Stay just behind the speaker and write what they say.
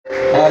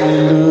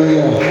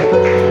Hallelujah.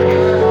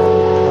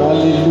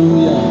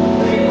 Hallelujah.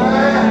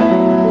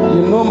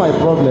 You know my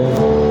problem.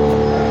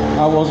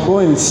 I was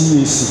born in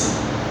CAC.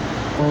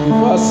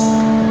 Because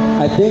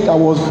I think I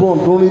was born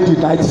during the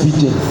night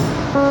vigil.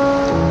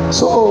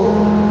 So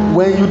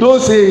when you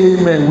don't say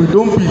amen, we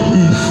don't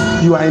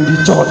believe you are in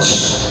the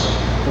church.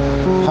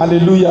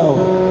 Hallelujah.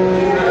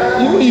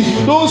 Even if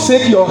you don't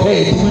shake your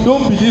head, we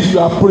don't believe you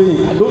are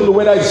praying. I don't know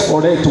whether it's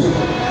correct too.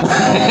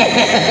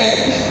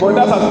 But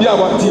that has been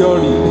our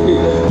theory.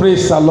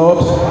 Praise the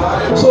Lord.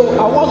 So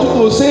I want you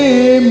to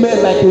say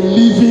amen like a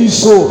living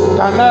soul.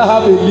 Can I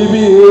have a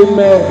living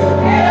amen?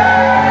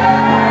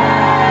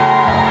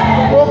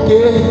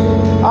 Okay.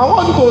 I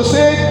want you to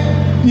say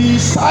the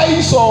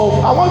size of,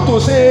 I want to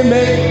say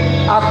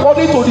amen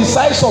according to the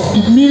size of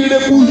the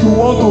miracle you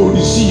want to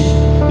receive.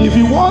 If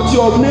you want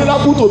your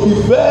miracle to be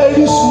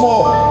very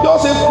small,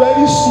 just say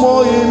very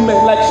small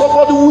amen, like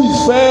somebody who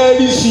is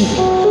very sick.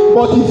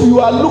 But if you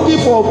are looking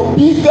for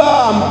bigger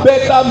and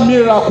better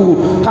miracle,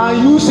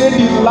 can you say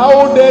the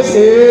loudest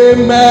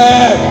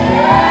amen?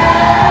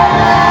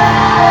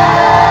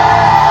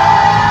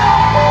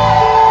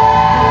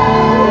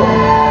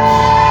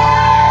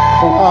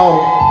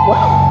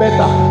 Wow,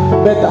 better.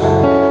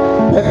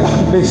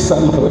 Praise the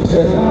Lord.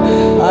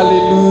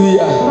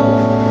 Hallelujah.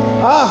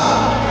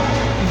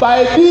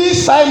 By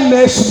this time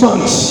next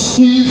month,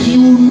 if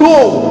you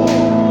know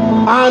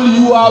and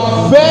you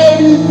are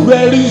very,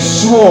 very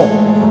sure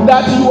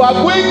that you are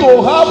going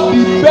to have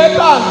the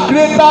better and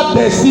greater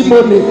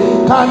testimony,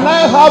 can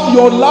I have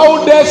your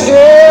loudest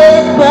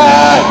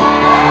amen?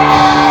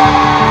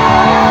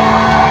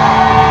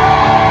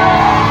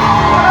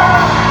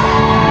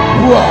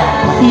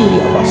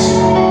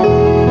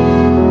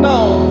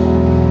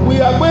 Now,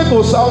 we are going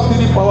to shout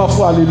three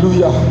powerful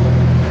hallelujah.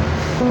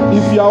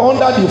 If you are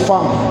under the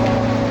farm,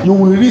 you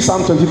will read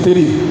Psalm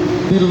 23.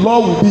 The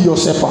Lord will be your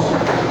shepherd.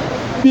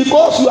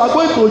 Because you are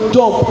going to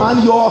jump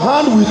and your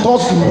hand will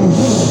touch the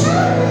roof.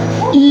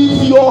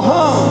 If your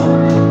hand,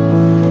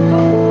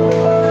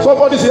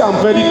 somebody say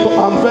I'm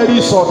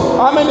very short.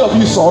 How many of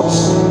you short?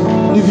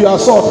 If you are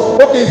short,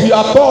 okay. If you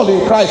are tall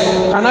in Christ,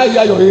 can I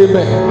hear your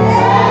amen?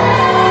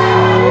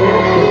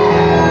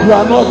 You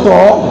are not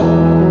tall.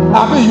 I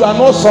mean, you are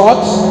not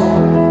short.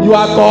 You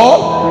are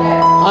tall.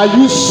 Are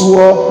you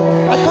sure?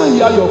 I can't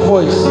hear your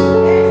voice.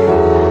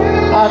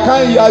 I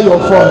can't hear your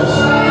voice.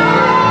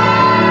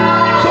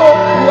 So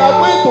we are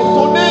going to,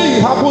 today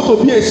it happened to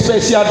be a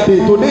special day.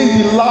 Today is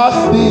the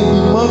last day in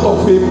the month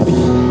of April.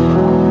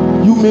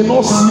 You may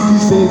not see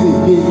these days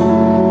again.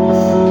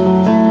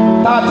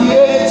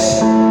 38th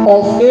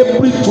of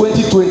April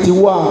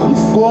 2021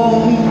 is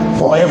gone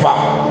forever.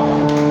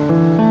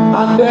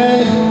 And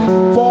then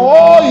for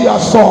all he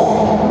has done,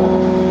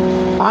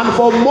 and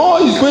for more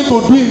he's going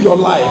to do in your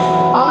life,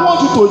 I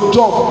want you to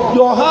jump.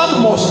 Your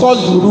hand must touch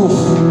the roof.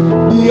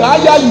 The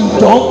higher you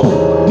jump,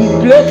 the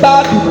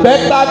greater, the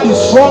better, the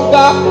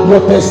stronger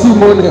your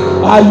testimony.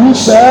 Are you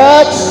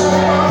set?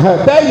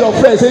 Tell your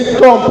friends, say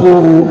jump.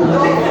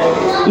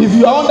 Oh. If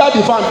you are under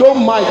the fan,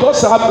 don't mind.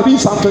 Just read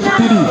Psalm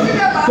 23.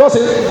 Just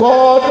say,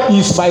 God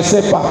is my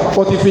shepherd.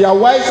 But if you are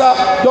wiser,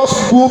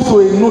 just move to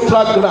a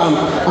neutral ground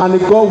and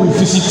God will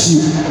visit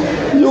you.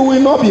 You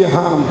will not be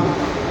harmed.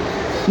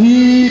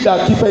 He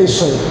that keepeth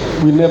Israel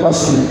will never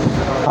sleep.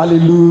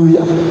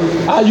 Hallelujah.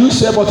 Are you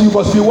sure? But you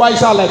must be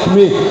wiser like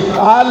me.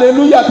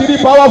 Hallelujah. Three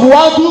power of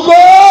one to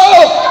go.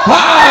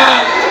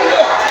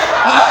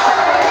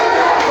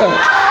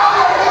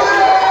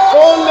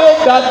 Only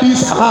that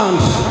this hand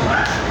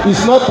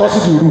is not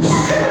touching the roof.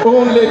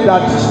 Only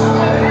that.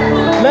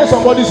 Let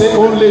somebody say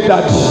only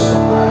that.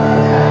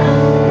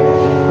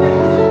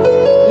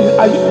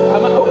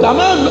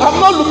 I'm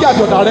not looking at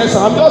your direction.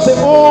 I'm just saying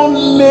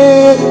only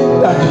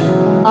that.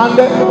 And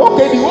then,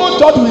 okay, the whole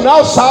church will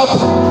now shout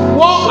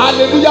one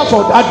hallelujah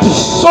for daddy,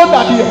 so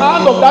that the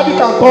hand of daddy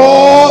can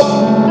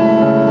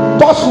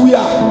touch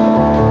where.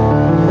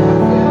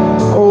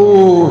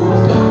 Oh,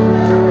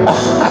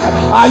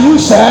 are you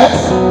set?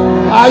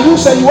 Are you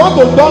set? You want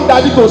to turn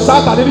daddy to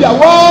shout hallelujah?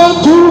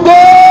 1, 2, go!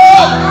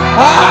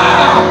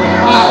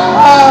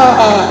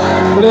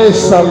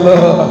 Praise the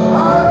Lord.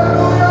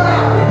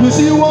 You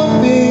see,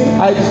 one thing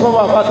I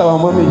discovered about our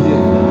mommy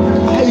here,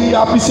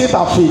 I appreciate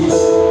her faith.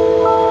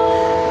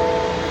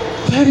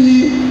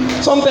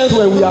 Sometimes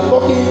when we are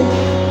talking,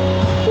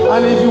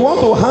 and if you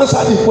want to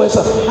answer the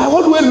question, I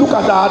always look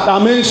at our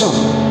dimension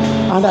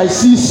and I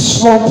see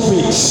strong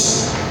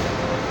faith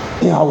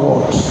in our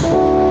word.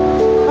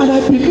 And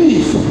I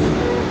believe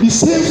the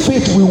same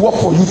faith will work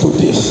for you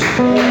today.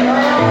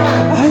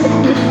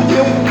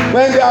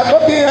 When they are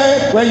talking,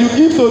 when you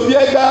give to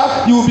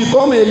beggar, you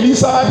become a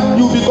lizard,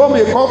 you become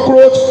a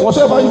cockroach,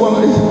 whatever you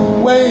want.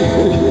 When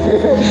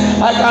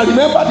I can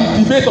remember the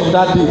debate of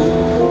that day,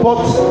 but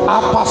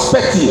our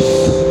perspective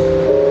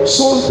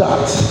shows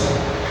that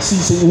she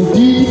is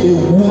indeed a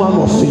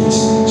woman of faith.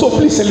 So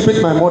please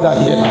celebrate my mother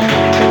here.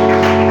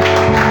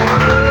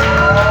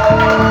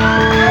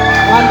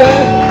 And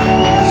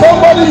then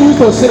somebody used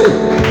to say,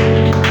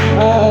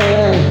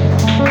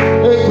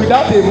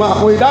 without a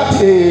man,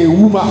 without a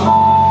woman,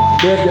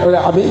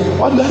 I mean,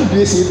 what do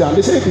they say that?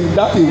 They say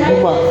that a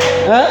woman.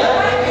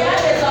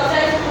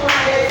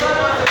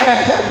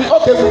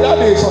 Okay, without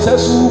a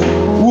successful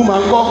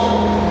woman, go.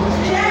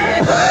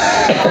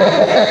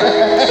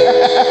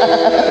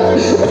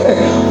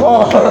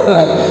 All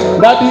right.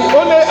 Daddy,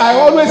 I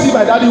always see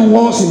my daddy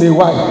once in a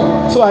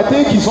while. So I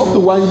think it's up to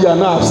 1 year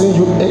now. I've seen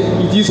you.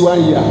 It is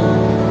 1 year.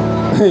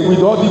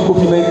 With all the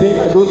COVID-19,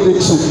 I don't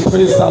think so.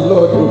 Praise the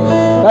Lord.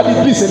 Daddy,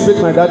 please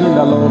celebrate my daddy in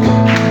the Lord.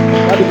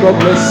 Daddy, God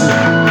bless you.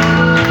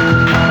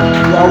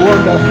 You are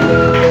wonderful.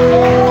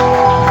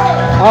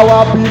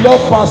 Our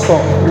beloved pastor,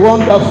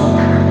 wonderful.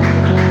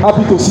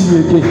 Happy to see you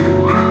again.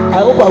 I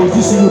hope I will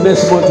see you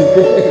next month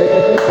again.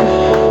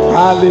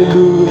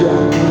 Hallelujah.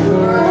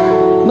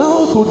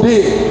 Now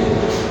today,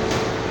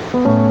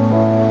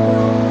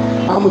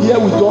 I'm here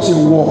with just a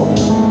word.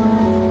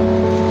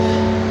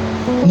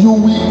 You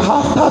will,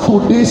 after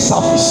today's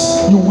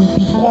service, you will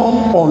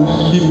become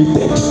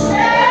unlimited.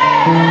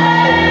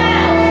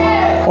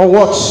 Or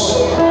what?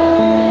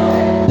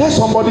 Let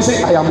somebody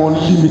say, I am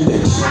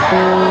unlimited.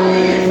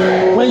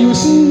 When you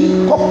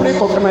see corporate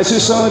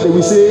organization, they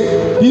will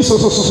say, this so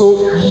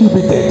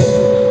limited.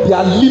 They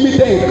are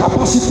limited in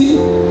capacity,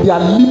 they are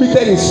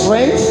limited in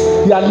strength,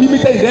 they are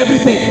limited in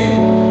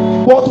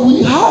everything. But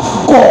we have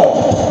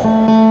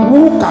God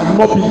who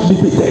cannot be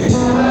limited.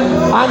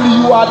 And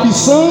you are the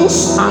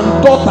sons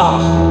and daughter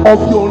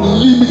of the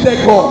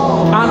unlimited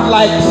God. And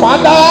like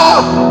Father,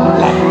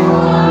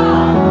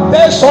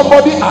 tell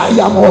somebody, I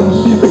am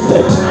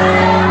unlimited.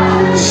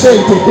 Say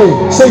it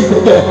again, say it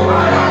again,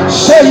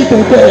 say it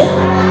again.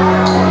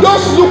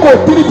 Just look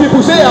at 3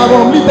 people, say, I'm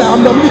unlimited,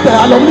 I'm unlimited,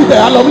 I'm unlimited,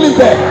 I'm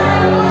unlimited.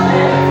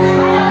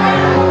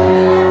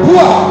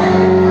 Wow.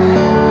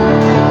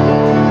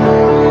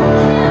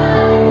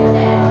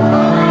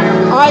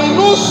 I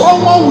know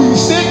someone will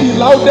say the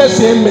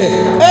loudest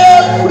amen.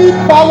 Every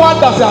power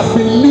that has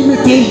been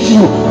limiting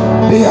you,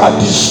 they are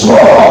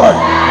destroyed.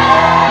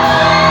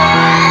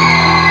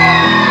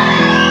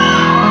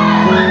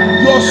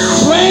 Your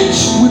strength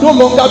will no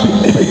longer be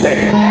limited.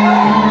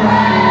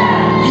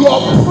 Your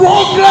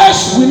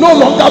progress will no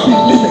longer be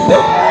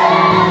limited.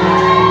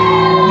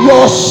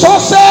 Your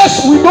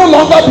success will no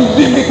longer be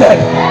limited.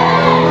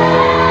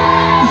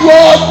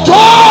 Your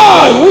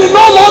joy will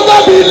no longer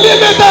be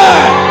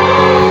limited.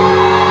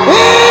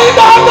 In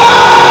the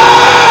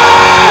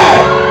name.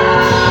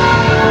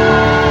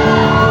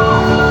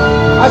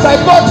 As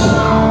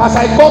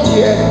I got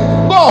here,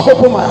 God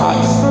opened my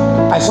eyes.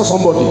 I saw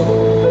somebody.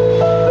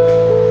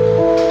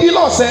 The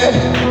Lord said,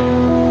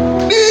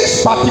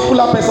 this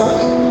particular person,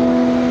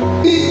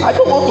 I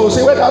don't want to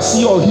say whether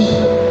she or he,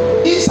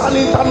 is an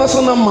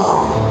international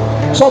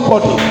man.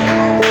 Somebody.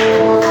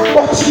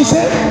 But he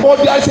said, but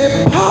there is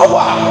a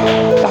power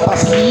that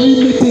has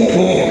limited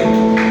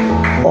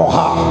him or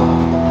her.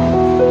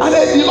 And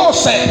then the Lord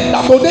said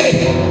that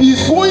today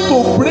He's going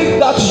to break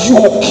that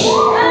yoke.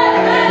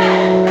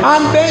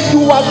 And then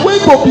you are going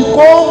to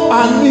become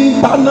an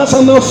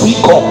international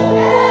figure.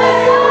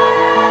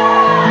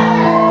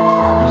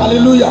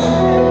 Hallelujah.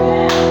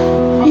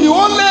 The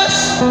only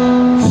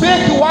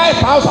fake White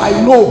House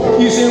I know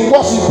is in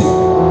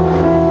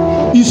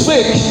Washington. It's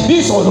fake.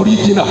 This is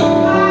original.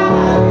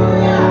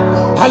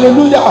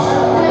 Hallelujah.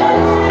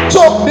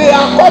 So they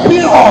are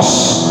copying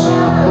us.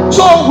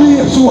 So we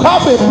should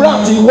have a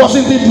branch in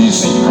Washington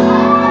DC.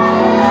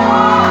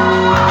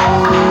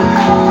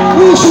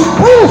 We should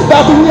prove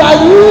that we are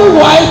new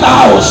White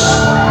House.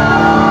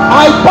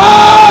 I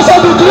pass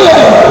and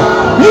declare,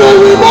 you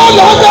will no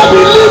longer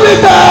be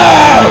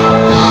limited.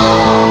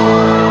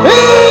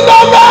 In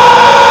the name.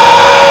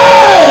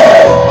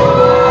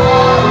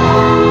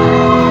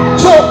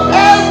 So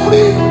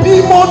every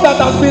demon that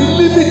has been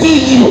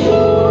limiting you,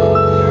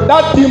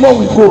 that demon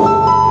will go.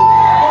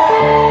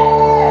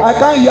 I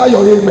can't hear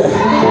your amen.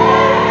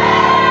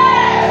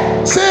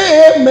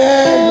 Say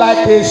amen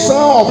like a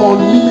son of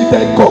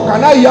unlimited God.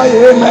 Can I hear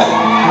your amen?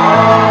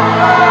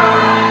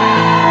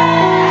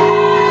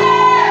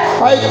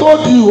 I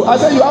told you, I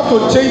said you have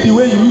to change the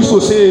way you used to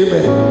say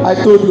amen. I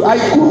told you, I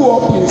grew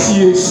up in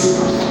CAC.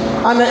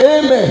 And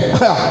amen.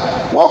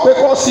 What we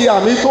call see you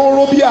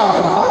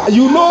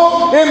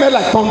know amen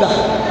like thunder.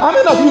 How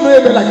many of you know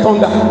amen like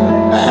thunder?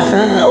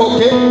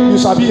 Okay, you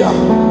sabi.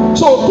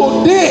 So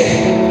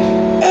today,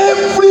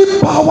 every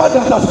power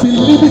that has been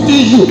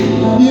limiting you,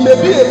 it may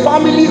be a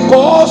family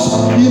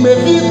cause, it may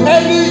be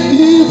any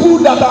evil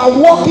that are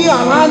walking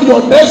around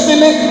your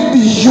destiny, the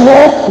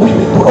yoke will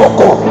be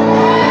broken.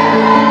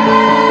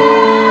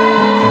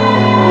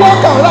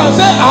 Walk around,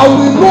 say, I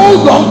will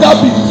no longer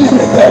be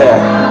limited.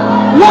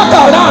 Walk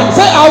around,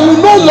 say, I will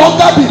no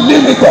longer be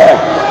limited.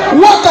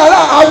 Walk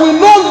around, I will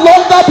no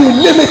longer be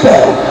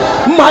limited.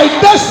 My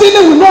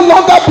destiny will no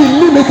longer be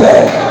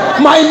limited.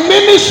 My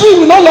ministry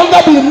will no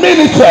longer be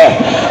limited.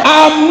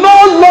 I'm no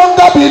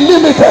longer be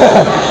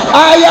limited.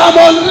 I am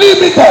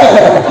unlimited.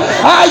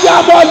 I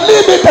am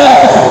unlimited.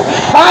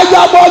 I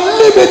am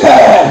unlimited.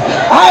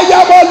 I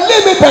am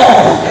unlimited.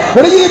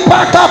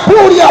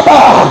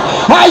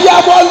 I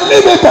am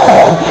unlimited.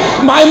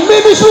 My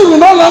ministry will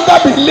no longer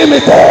be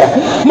limited.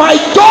 My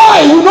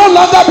joy will no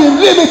longer be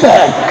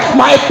limited.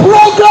 My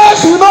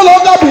progress will no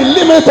longer be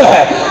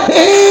limited.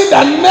 In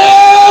the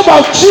name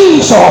of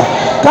Jesus,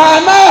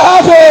 can I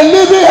have a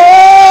living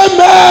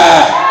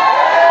amen?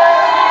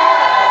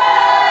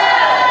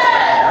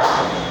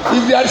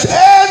 If there is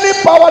any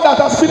power that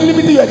has been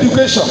limiting your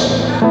education,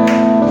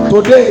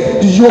 today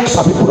the yokes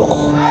have been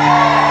broken.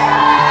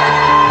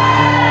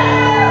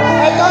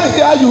 I can't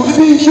hear you.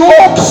 The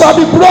yokes have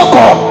been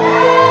broken.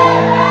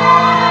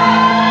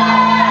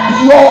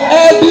 Your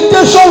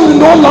education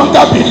will no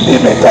longer be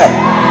limited.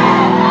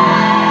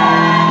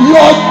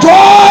 Your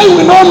joy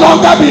will no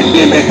longer be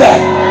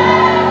limited.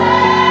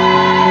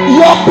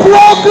 Your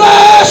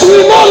progress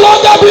will no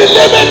longer be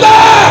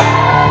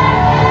limited.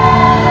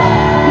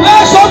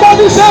 Let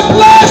somebody say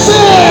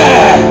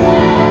blessing.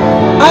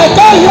 I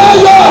can't hear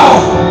you.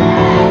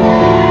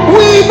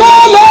 We no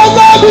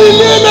longer be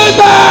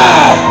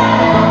limited.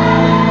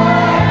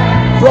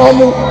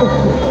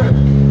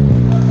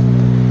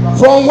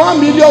 From 1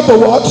 million to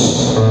what?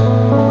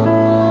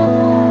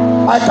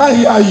 I can't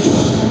hear you.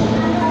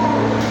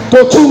 To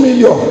 2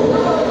 million.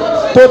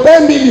 To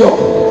 10 million.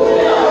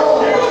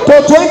 To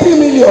 20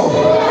 million.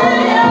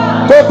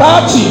 To 30.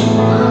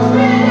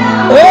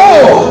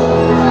 Oh.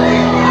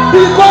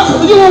 Because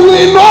you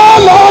will no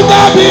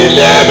longer be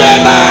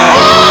limited.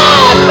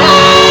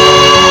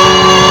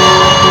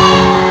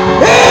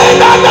 In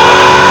the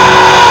name.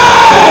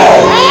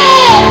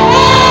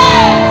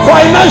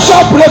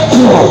 Financial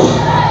breakthrough,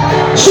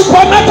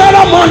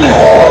 supernatural money,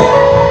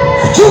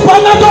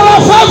 supernatural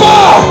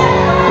favor.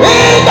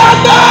 In the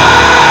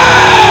name.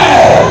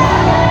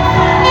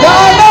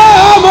 Can I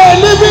have a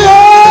living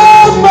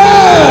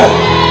amen?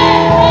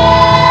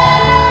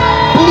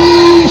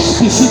 Please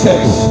be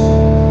seated.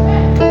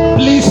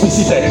 Please be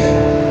seated.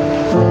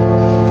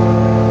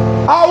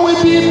 I will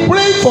be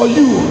praying for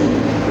you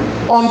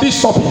on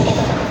this topic,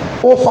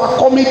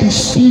 overcoming the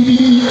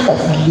spirit of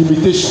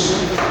limitation.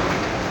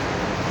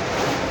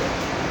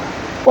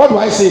 What do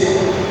I say?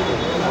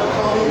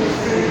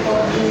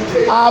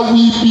 I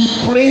will be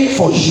praying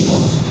for you.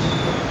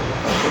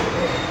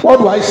 What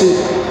do I say?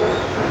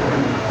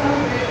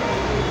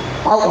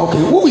 Okay,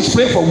 who is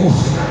praying for who?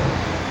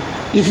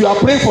 If you are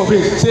praying for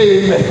me,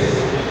 say amen.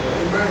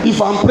 If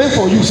I'm praying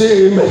for you,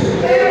 say amen.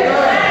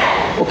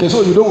 Okay,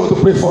 so you don't want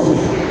to pray for me.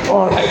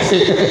 All right.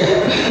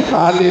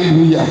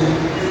 Hallelujah.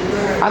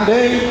 And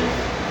then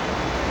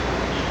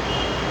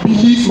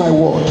believe my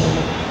word,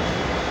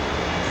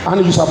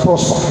 and you shall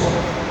prosper.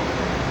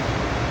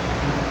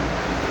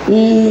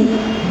 In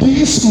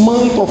this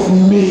month of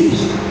May,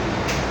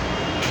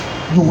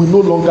 you will no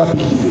longer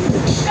be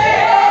limited.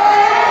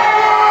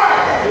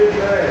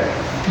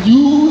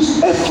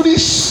 Use every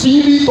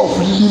spirit of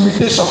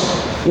limitation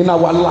in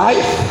our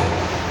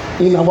life,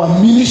 in our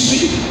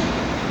ministry,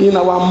 in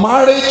our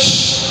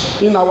marriage,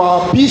 in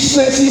our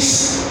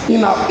businesses,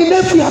 in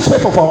every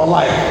aspect of our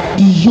life.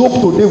 The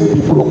yoke today will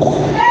be broken.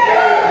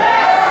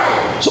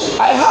 So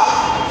I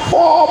have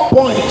 4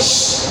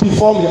 points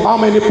before me. How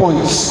many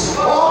points?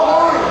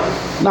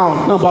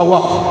 Now, number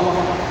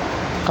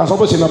 1. Can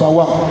somebody say number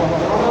 1?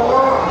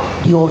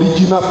 The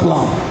original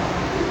plan.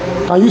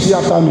 Can you say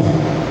after me?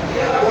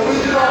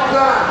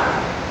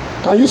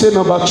 Can you say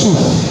number 2?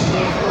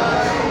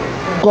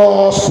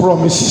 God's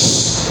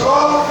promises.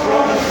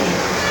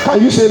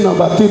 Can you say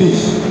number 3?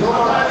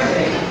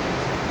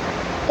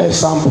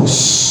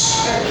 Examples.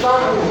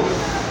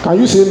 Can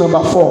you say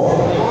number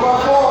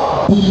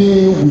 4?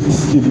 Dealing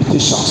with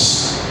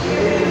limitations.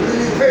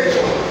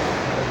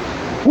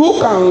 Who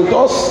can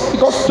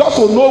just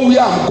to know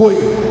where I'm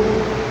going,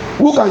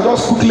 who can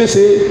just quickly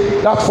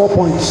say that 4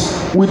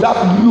 points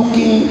without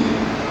looking?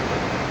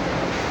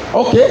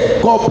 Okay,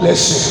 God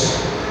bless you.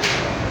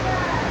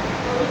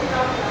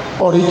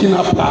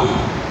 Original plan.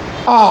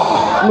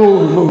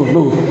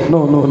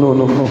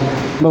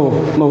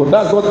 No.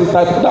 That's not the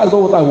type. That's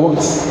not what I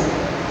want.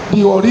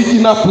 The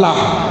original plan.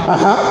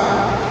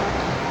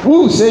 Who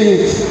will say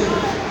it?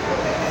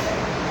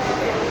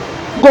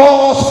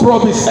 God's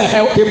promise.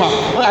 Okay, ma.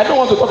 I don't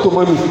want to talk to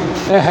mommy.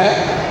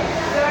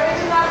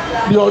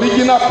 The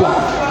original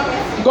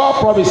plan. God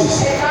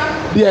promises.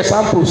 The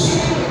examples.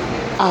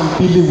 And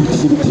dealing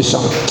with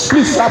limitation.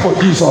 Please clap for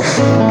Jesus.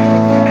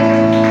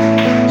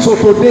 So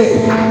today,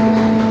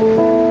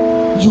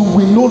 you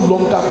will no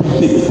longer be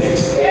limited.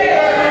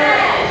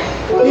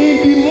 In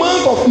the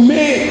month of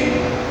May,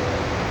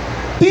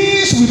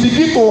 things will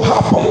begin to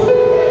happen.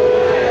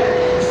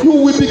 You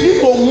will begin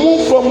to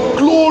move from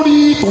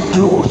glory to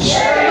glory.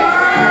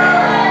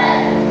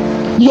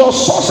 Your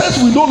success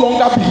will no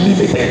longer be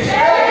limited.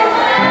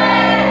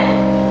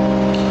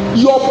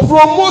 Your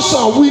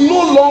promotion will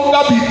no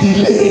longer be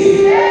delayed.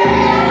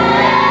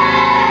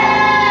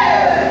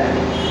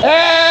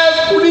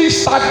 Every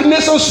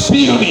stagnation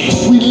spirit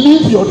will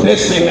leave your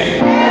destiny.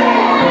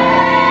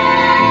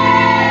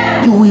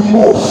 you will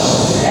move.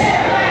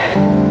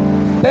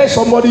 Tell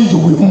somebody you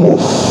will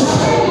move.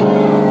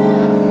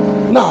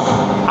 Now,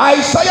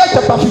 Isaiah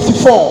chapter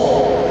 54.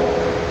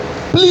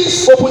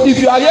 Please open. If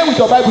you are here with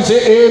your Bible,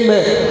 say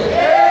amen.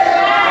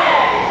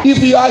 Amen. If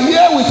you are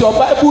here with your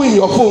Bible in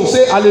your phone,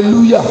 say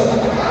hallelujah.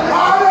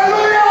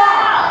 Hallelujah.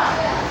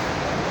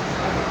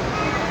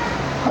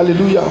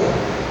 Hallelujah.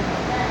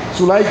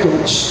 Should I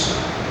judge?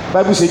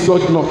 Bible says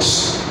judge not.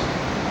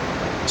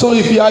 So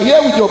if you are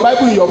here with your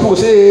Bible in your phone,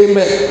 say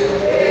amen.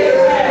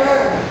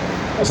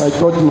 Amen. As I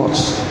judge not.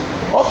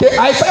 Okay,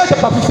 Isaiah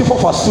chapter 54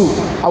 verse 2.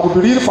 I will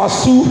be reading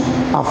verse 2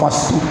 and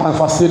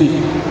verse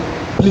 3.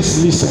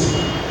 Please listen.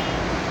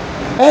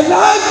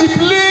 Enlarge the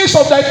place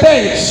of thy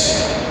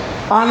tents,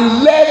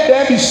 and let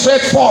them be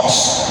stretched forth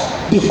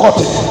the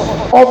curtain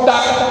of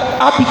thy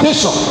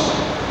habitation.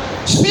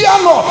 Spare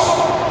not,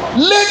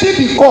 let it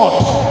be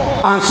cut,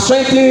 and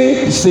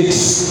strengthen the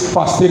stakes.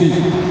 Verse 3.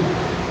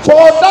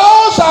 For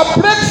thou shalt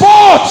break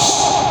forth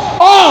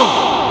on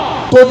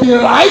to the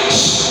right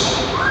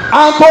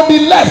and to the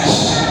left,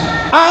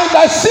 and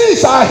the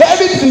seas are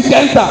heavy to the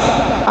enter,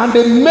 and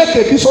they make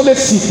a desolate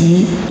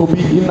city to be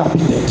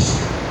inhabited.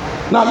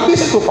 Now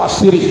listen to verse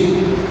 3.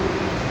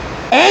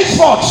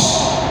 Henceforth,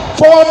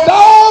 for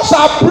thou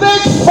shalt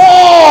break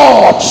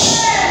forth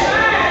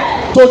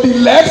to the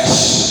left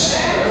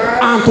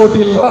and to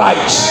the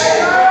right,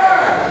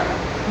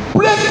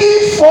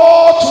 breaking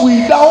forth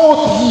without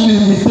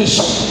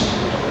limitation,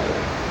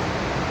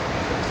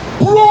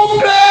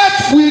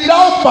 progress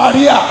without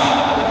barrier,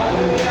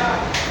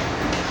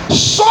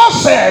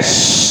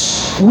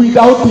 success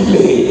without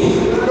delay.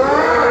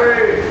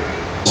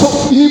 So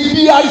if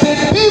there is a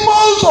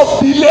demons of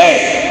delay,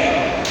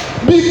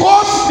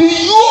 because the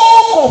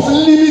yoke of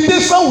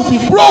limitation will be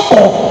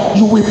broken,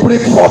 you will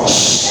break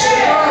forth. I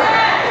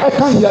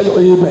can't hear your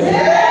amen.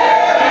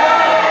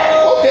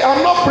 Okay,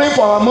 I'm not praying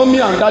for our mommy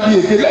and daddy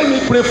again. Let me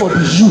pray for the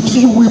youth.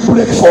 You will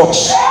break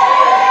forth.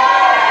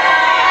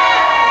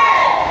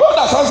 God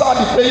has answered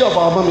the prayer of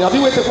our mommy. Have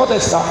you waited for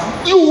this?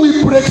 You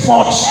will break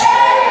forth.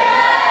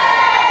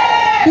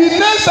 The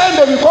next time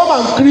they will come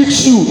and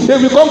greet you, they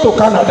will come to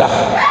Canada.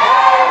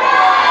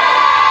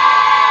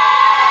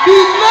 The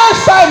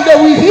next time they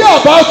will hear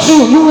about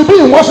you, you will be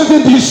in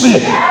Washington, D.C.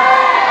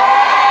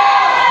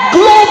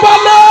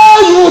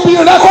 Globally, you will be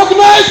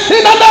recognized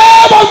in the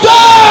name of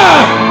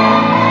God.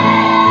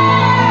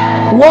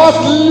 What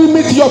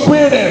limits your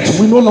parents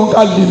will no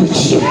longer limit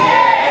you.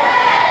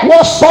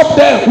 What stop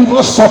them will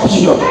not stop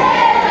you.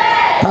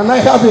 Can I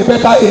have a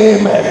better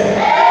amen?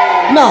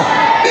 Now,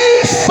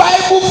 this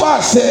Bible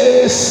verse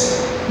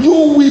says, you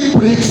will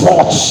break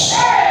forth.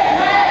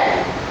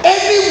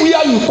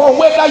 Anywhere you turn,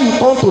 whether you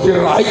turn to the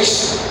right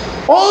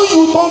or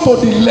you turn to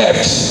the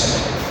left,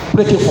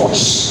 breaking forth,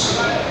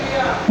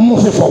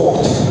 moving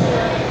forward,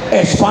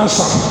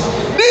 expansion.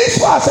 This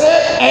verse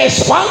says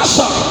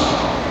expansion.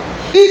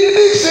 It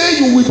didn't say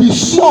you will be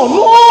small.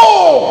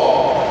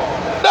 No,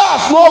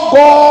 that's not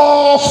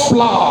God's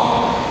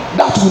plan.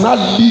 That will not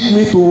lead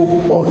me to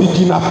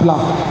original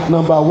plan.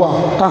 Number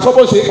 1. Can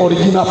somebody say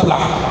original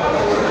plan?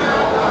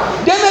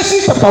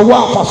 Genesis chapter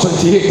 1 verse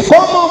 28.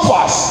 Common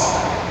verse.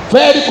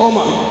 Very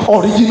common.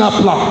 Original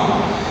plan.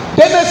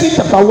 Genesis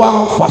chapter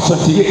 1 verse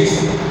 28.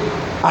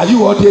 Are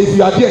you all there? If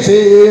you are there,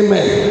 say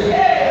amen.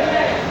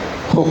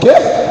 Okay?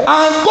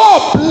 And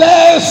God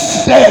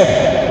blessed them.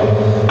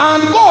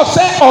 And God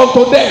said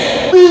unto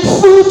them, be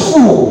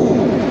fruitful.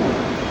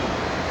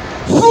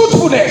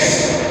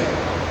 Fruitfulness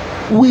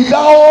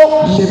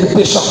without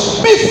limitation.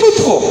 Be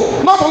fruitful.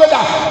 Not only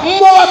that,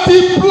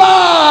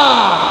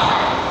 multiply.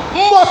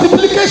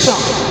 Multiplication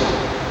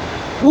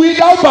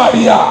without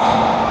barrier.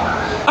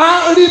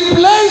 And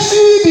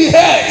replenishing the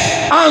earth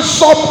and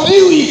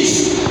subdue it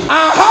and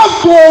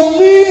have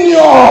dominion.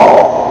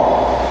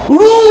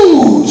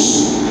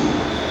 Rules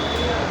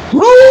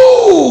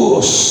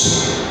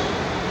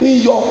in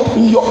your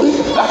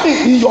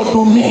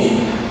domain.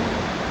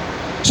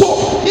 So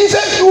he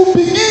said you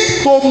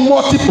begin to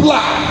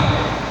multiply.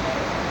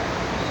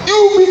 You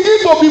begin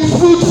to be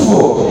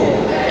fruitful.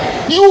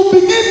 You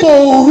begin to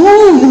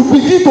rule. You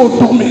begin to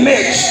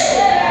dominate.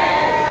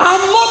 And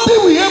nothing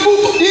will be able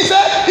to. He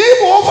said,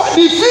 even over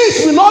the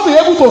fish will not be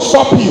able to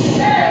stop you.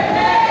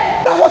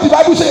 That's what the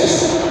Bible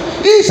says.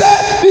 He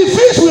said, the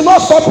fish will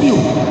not stop you.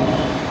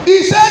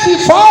 He said, the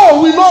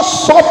fowl will not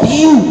stop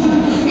you.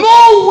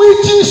 No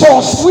witches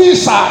or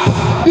wizard,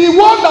 the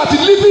one that is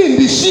living in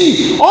the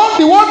sea, or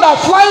the one that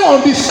fly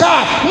on the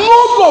sky,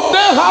 none of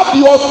them have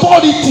the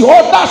authority or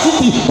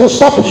audacity to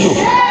stop you.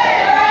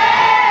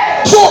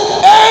 So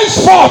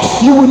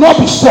henceforth, you will not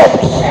be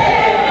stopped.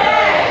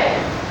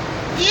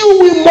 You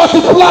will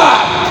multiply.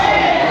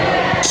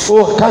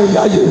 Oh, can you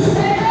hear you?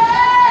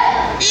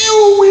 You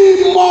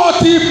will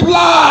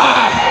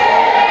multiply.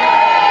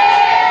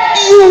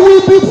 You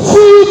will be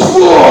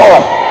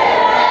fruitful.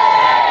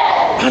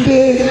 And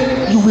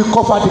then you will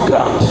cover the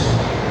ground.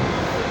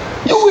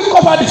 You will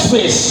cover the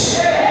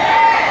space.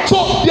 So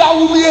there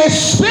will be a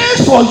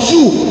space for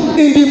you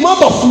in the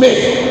month of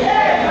May.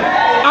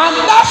 And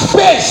that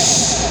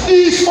space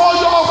is for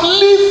your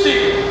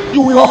living. You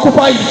you will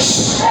occupy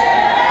it.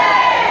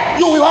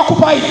 You will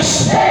occupy it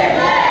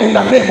in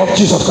the name of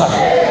Jesus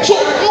Christ. So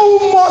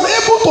you must be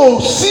able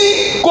to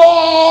see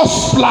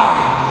God's plan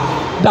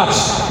that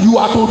you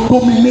are to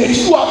dominate,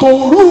 you are to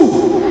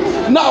rule.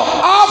 Now,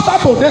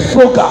 after today's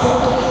program,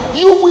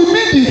 you will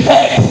be the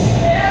head.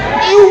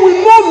 You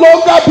will no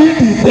longer be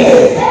the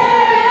tail.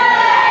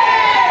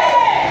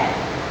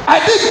 I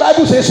think the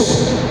Bible says so.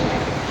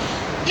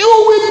 You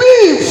will be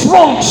in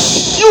front.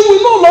 You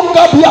will no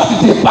longer be at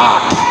the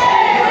back.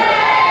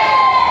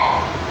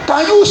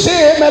 Can you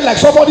say amen like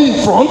somebody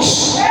in front?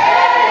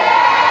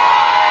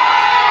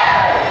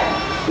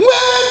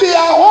 When they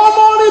are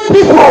honoring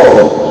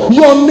people,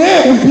 your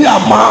name will be a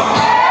mark.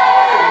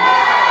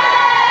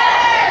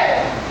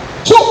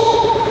 So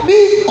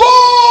the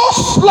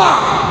God's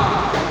plan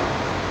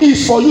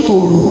is for you to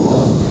rule,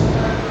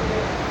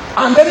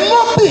 and then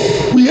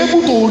nothing will be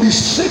able to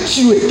restrict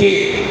you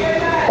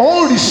again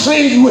or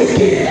restrain you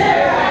again.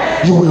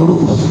 You will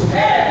rule.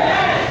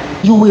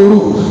 You will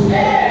rule.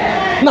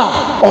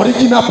 Now,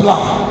 original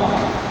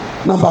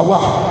plan number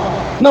 1.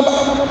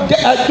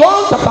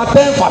 John chapter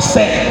 10 verse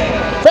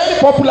 10, very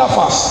popular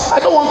verse. I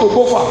don't want to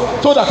go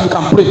far so that we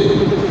can pray.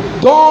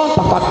 John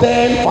chapter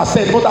 10 verse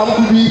 10, but I'm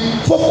going to be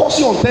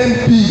focusing on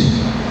 10b.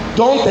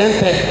 John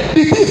 10:10.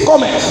 The thief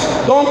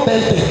cometh. John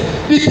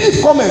 10:10. The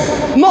thief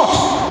cometh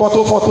not but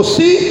for to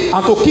steal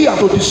and to kill and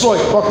to destroy.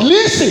 But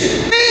listen,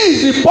 this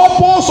is the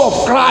purpose of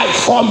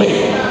Christ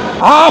coming.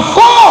 I have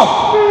come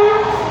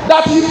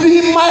that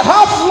he might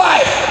have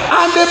life,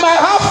 and they might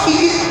have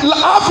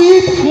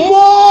it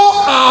more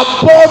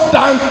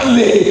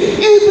abundantly.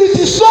 If it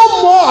is so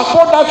more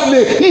abundantly,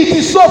 it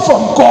is not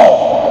from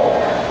God.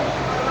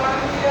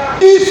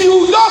 If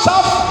you just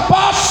have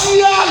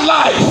partial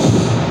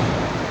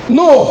life,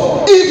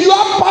 no. If you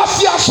have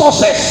partial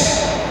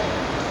success,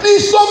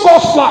 it's not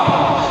God's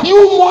plan.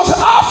 You must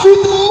have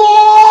it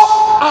more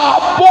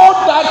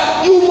abundant.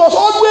 You must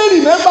always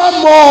remember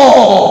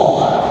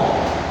more.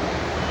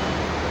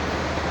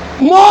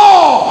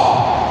 More.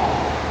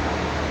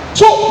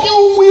 So you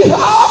will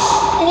have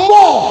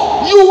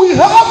more. You will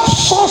have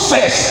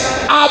success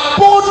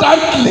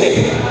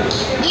abundantly.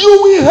 You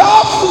will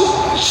have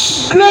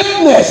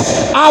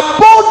greatness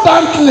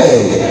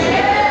abundantly.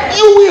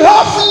 You will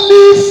have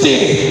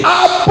lifting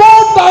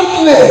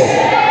abundantly.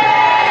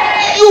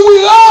 You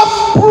will have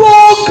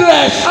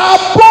progress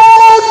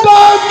abundantly.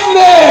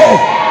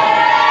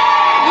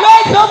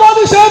 Let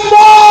somebody say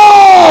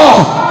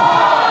more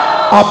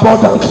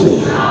abundantly.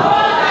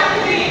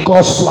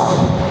 God's plan.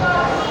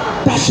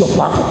 That's your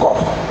plan for God.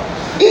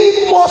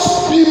 It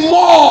must be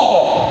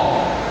more.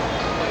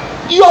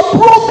 Your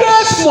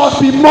progress must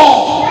be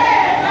more.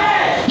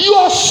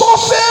 Your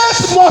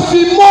success must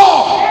be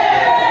more.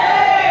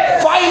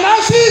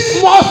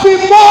 Finances must be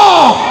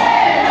more.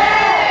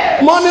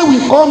 Money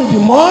will come in the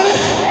morning.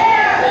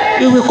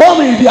 It will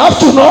come in the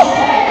afternoon.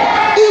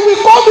 It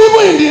will come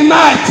even in the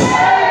night.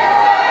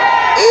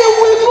 It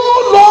will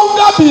no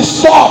longer be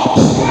stopped.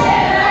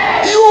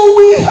 You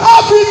will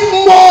have it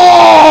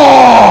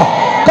more.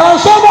 Can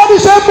somebody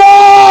say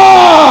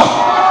more?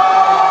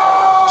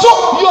 So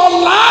your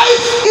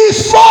life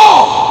is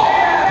more.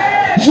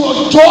 Your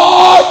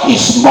joy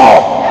is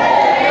more.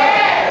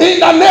 In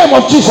the name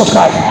of Jesus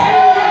Christ.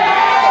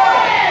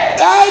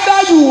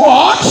 Either you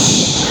watch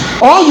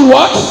or you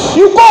what?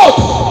 You go.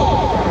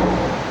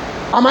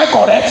 Am I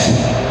correct?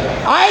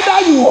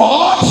 Either you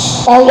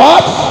watch or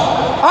what?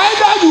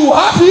 Either you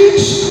have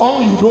it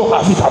or you don't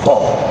have it at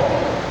all.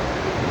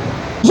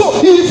 So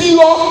if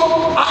your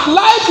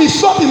life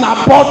is not in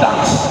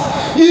abundance,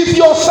 if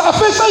your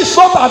salvation is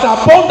not as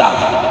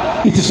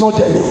abundant, it is not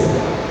genuine.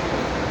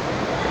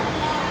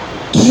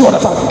 Do you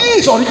understand? This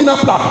is original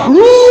plan.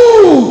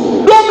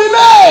 Rule,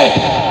 dominate.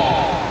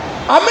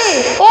 I mean,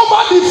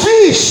 over the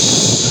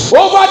fish,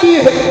 over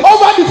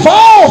the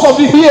fowls of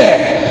the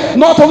air.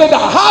 Not only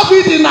that, have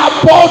it in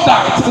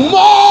abundance,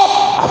 more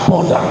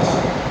abundant.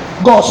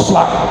 God's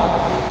plan.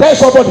 Tell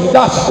somebody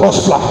that's God's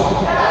plan.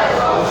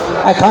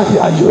 I can't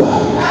hear you.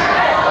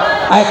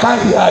 I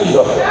can't hear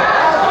you.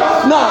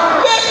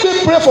 Now, let me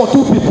pray for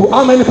 2 people.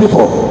 How many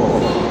people?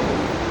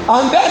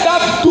 And then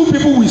that 2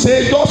 people will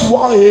say just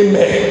one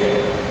amen.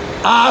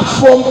 As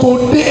from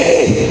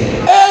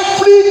today,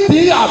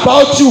 everything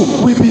about you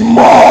will be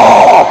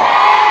more.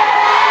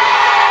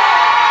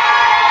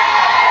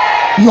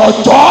 Your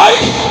joy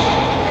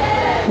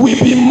will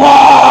be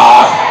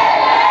more.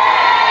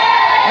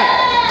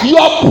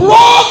 Your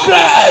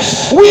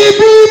progress will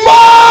be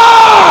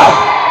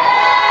more.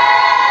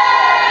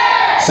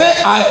 Say,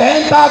 I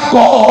enter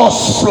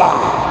God's plan.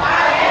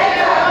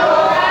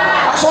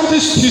 Something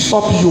still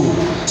stop you.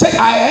 Say,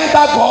 I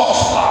enter God's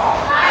plan.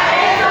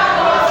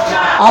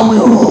 I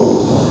will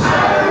rule.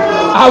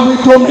 I will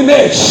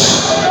dominate.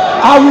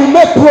 I will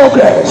make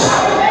progress.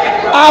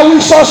 I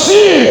will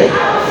succeed.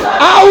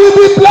 I will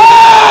be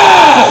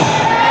blessed.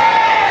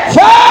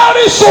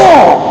 Very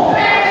soon,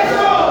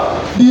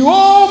 the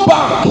whole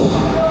bank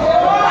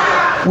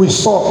will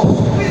stop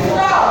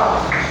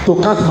to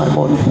count my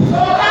money.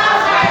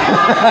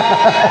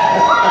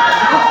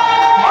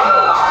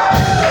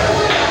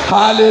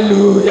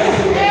 Hallelujah.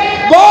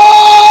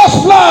 God's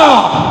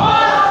plan.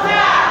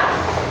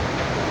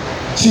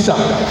 Sit down.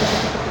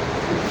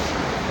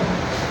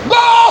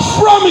 God's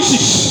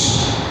promises.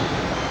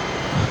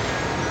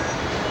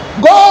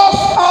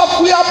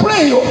 We are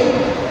praying.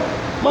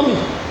 Mommy,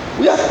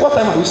 what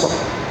time are we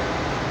stopping?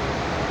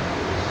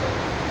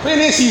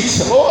 Finish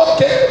it.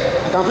 Okay.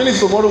 I can finish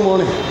tomorrow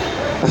morning.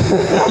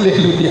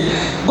 Hallelujah.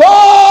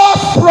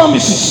 God's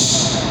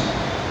promises.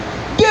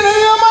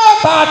 Jeremiah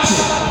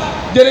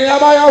 30.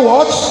 Jeremiah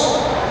what?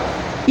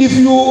 If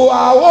you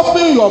are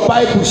opening your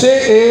Bible,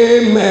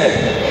 say amen.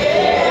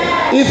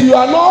 If you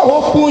are not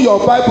opening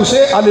your Bible,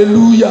 say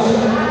hallelujah.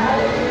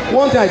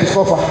 One thing I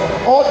discover,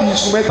 all the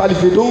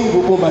instrumentalists, they don't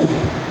open Bible.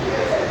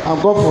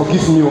 And God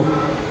forgive me.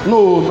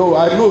 No,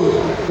 I know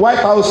White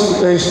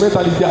House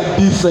instrumentalists, they are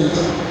different.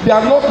 They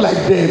are not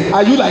like them.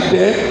 Are you like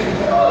them?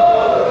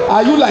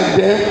 Are you like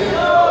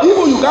them?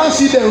 Even you can't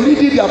see them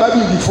reading their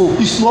Bible before.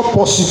 It's not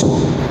possible.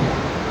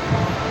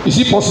 Is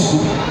it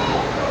possible?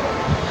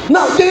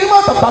 Now,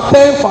 Jeremiah chapter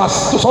 30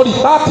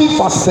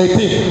 verse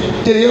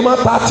 19. Jeremiah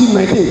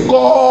 30:19.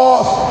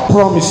 God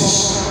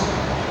promises.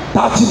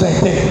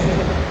 30:19.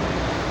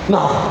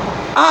 Now,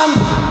 and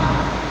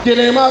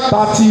Jeremiah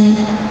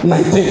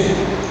 30:19.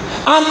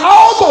 And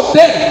out of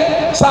them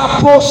shall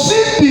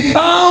proceed the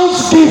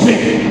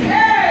thanksgiving.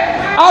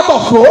 Out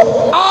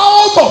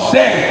of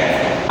them.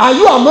 Are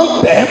you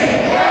among them?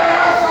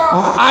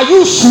 Are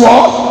you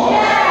sure?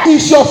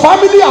 Is your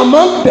family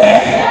among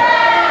them?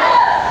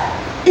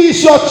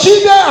 Is your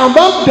children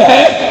among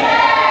them?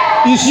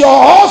 Is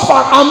your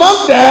husband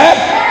among them?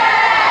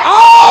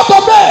 Out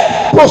of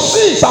them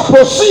proceed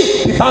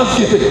the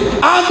thanksgiving.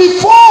 And the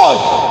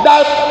voice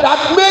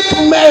that make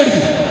merry,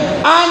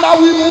 and I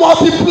will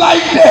multiply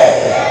them,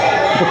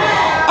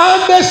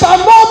 and they shall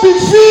not be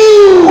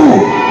few.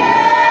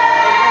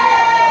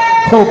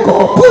 Oh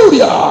God,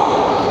 Puria.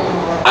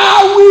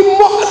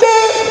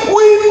 They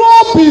will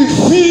not be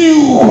few.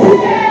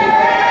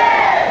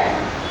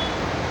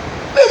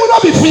 They will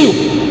not be few.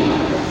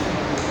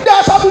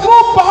 There shall be no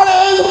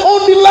barren on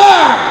the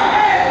land.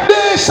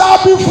 They shall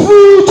be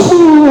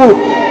fruitful.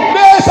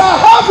 They shall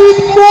have it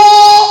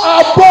more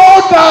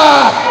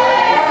abundant.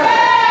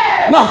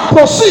 Now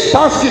proceed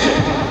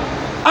thanksgiving,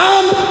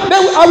 and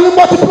I will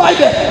multiply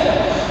them.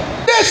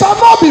 They shall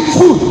not be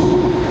full.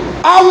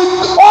 I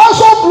will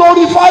also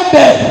glorify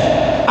them,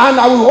 and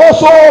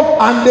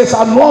they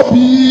shall not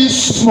be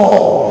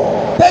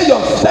small.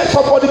 Tell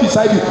somebody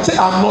beside you, say,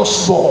 I'm not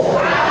small.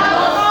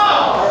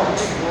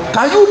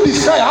 Can you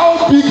describe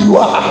how big you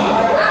are?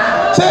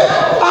 Say,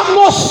 I'm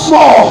not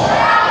small.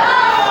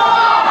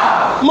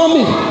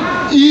 Mommy,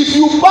 if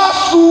you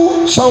pass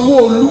through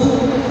Sanwo-Olu,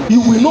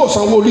 you will know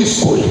Sanwo-Olu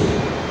is going,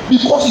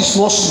 because it's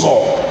not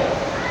small.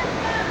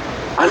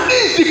 And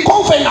this is the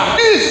covenant.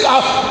 This is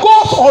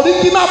God's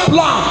original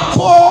plan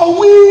for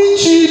we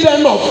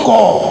children of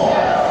God.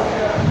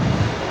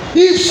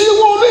 If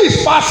Sanwo-Olu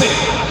is passing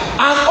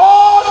and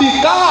all the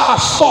cars are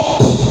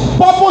stopped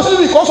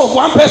purposely because of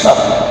one person,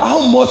 how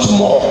much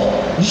more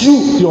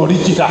you, the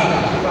original?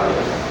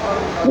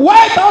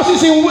 White House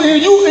is in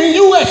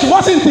US,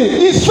 Washington.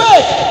 It's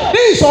fake.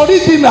 This is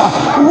original.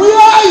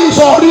 Where is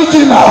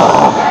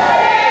original?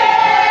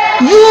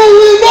 You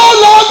will no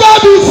longer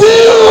be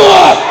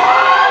filled.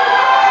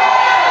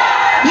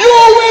 You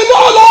will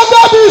no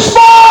longer be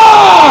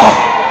small.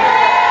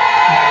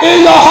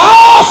 In your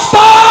house,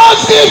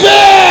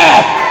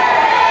 thanksgiving,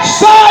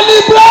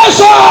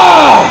 celebration.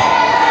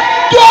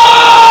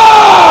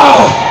 God,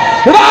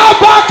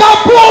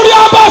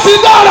 Rabakapuria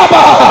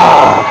Basidaraba.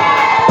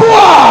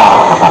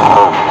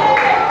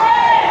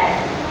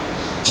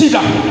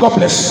 Chida, God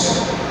bless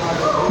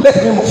you. Let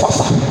me move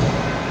faster,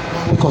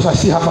 because I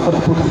still have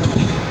another program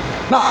today.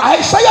 Now,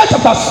 Isaiah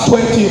chapter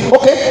 20,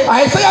 okay,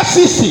 Isaiah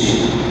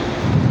 60.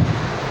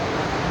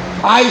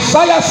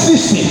 Isaiah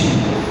 60,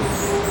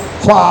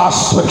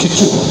 verse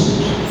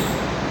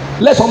 22.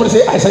 Let somebody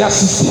say Isaiah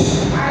 60.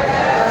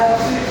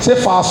 Say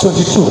verse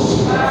 22.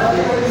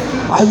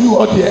 Are you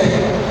out there?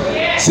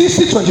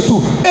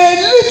 60:22. A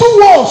little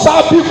one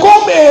shall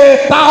become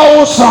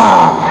 1,000.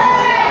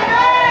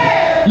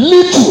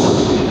 Little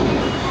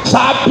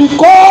shall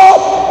become,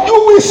 you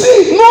will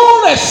see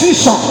no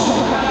resistance,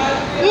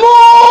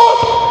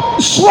 no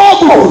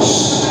struggles.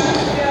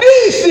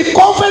 This is the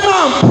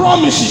covenant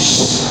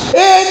promises.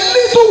 A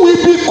little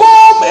will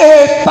become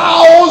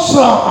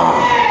 1,000.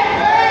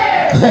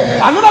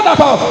 Another that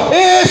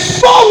a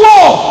strong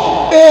world,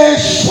 a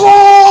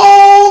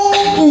strong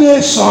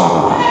nation.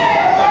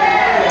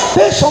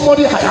 Tell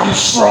somebody, I am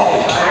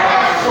strong.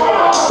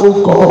 Oh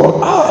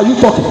God, how are you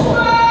talking?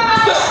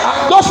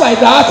 Just like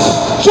that.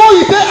 So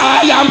you say,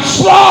 I am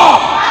strong.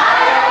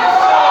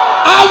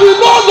 I will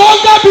no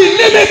longer be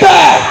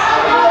limited.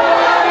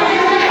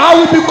 I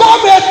will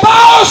become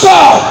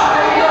 1,000.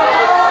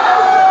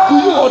 Do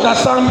you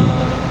understand?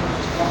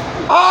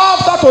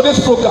 After today's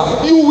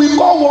program, you will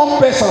call one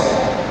person.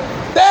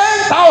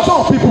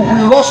 10,000 people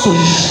will rush to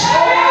you.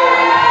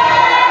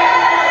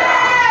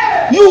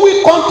 You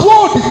will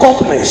control the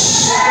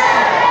companies.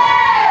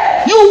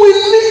 You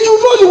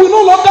will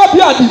no longer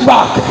be at the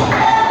back.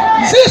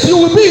 Since you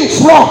will be in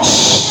front.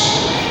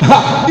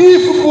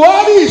 If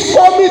Buhari is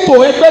coming to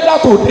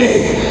Egbeda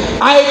today,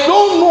 I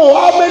don't know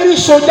how many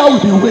soldiers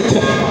will be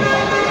waiting.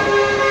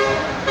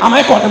 Am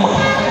I correct?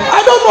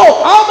 I don't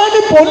know how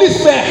many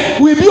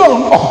policemen will be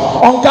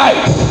on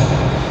guide.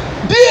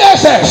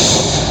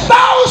 DSS,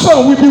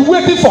 thousands will be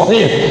waiting for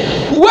him.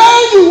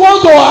 When you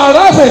want to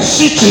harass a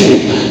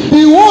city,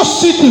 the whole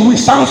city will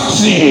stand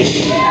still.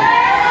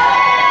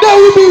 They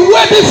will be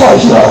waiting for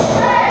you.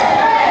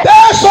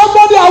 Tell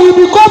somebody I will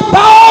become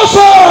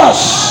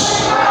thousands.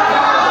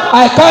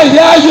 I can't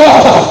hear you.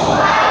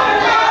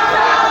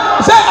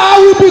 Say I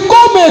will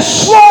become a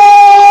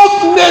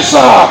strong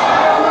nation.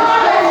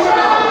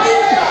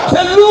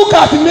 Say look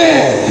at me.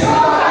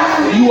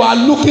 You are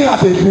looking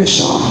at a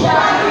nation.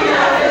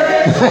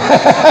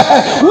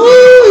 Who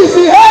is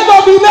the head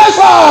of the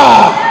nation?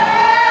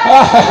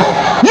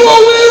 You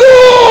will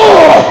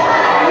rule.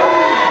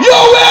 You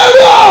will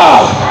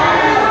rule.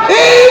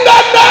 In the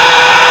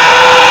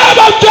name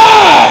of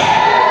God.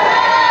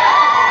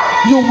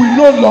 You will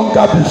no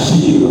longer be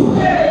filled.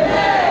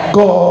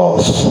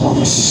 God's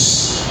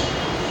promises.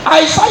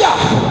 Isaiah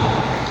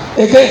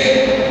again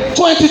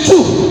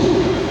 22.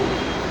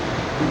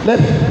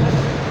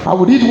 I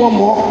will read one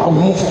more. I will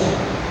move on.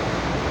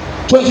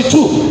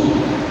 22.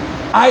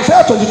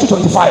 Isaiah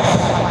 22:25.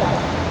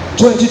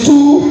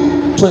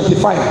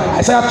 22:25.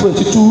 Isaiah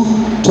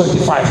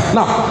 22:25.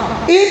 Now,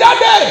 in that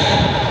day,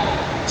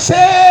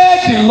 say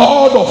the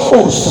Lord of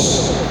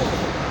hosts,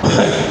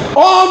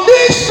 on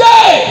this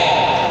day,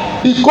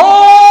 the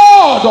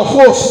God of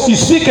hosts is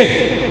speaking.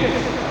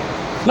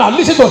 Now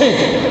listen to him.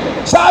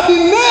 Shall the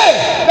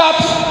name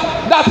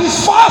that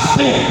is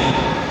fasting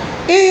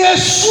in a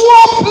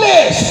sure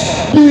place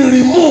be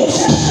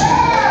removed?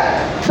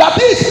 That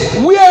is,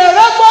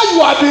 wherever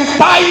you have been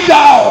tied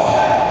down,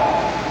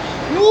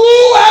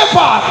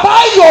 whoever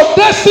tie your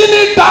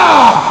destiny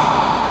down,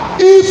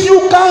 if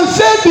you can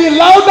say the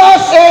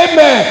loudest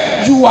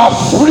amen, you are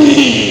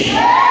free.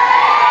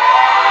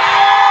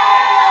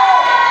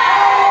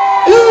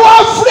 You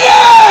are free.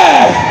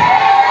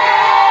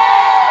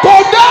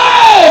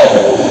 Today,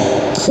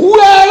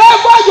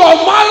 wherever your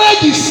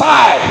marriage is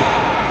tied,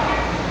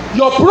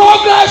 your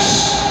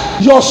progress,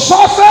 your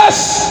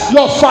success,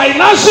 your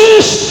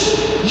finances,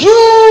 you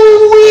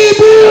will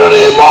be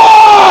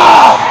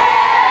removed.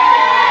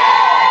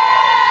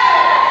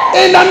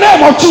 In the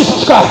name of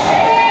Jesus Christ.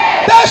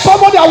 Tell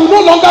somebody I will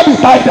no longer be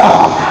tied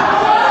down.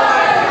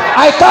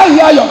 I can't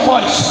hear your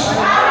voice.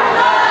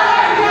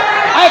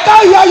 I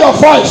can't hear your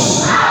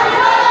voice.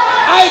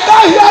 I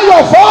can't hear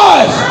your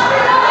voice.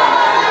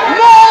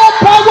 No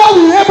power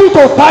will be able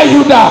to tie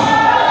you down.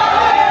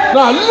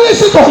 Now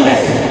listen to me.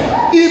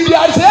 If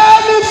there is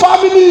any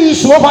family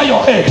issue over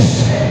your head,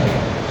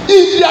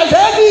 if there is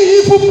any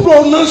evil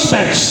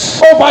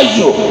pronouncements over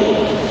you,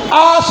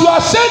 as you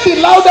are saying the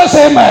loudest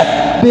amen,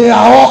 they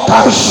are all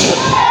cancelled.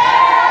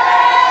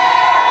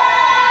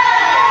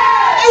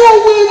 You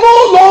will no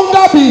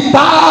longer be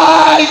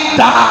tied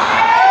down.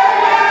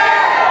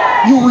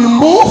 You will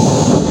move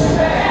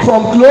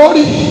from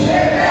glory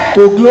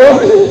to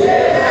glory,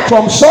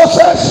 from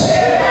success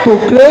to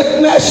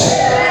greatness,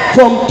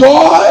 from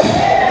joy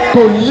to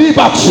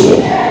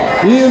liberty.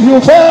 If you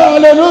fail,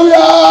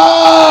 hallelujah,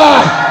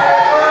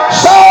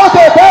 shout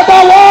a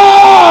better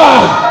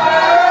word.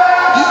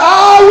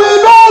 I will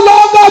no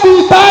longer be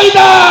tied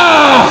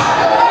down.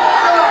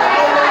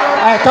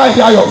 I can't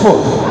hear your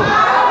voice.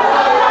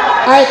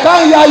 I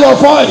can't hear your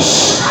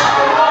voice.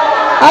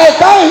 I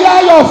can't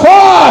hear your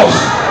voice.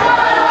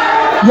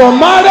 Your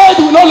marriage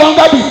will no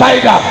longer be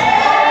tied up.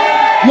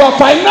 Your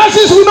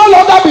finances will no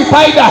longer be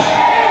tied up.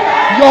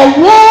 Your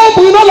womb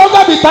will no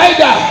longer be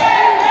tied up.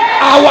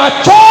 Our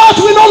church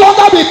will no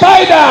longer be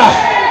tied up.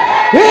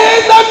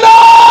 In the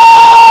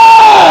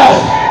name.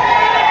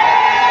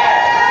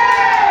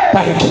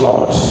 Thank you,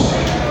 Lord.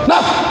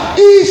 Now,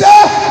 he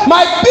said,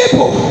 my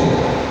people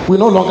will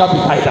no longer be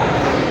tied up.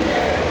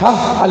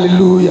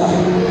 Hallelujah.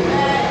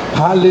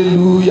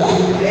 Hallelujah.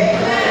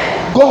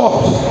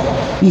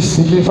 God is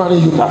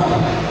delivering you now.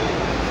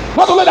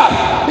 Not only that,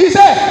 he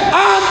said, and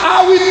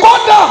I will go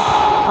down.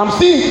 I'm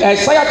seeing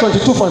Isaiah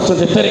 22 from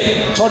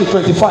 23. Sorry,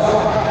 25.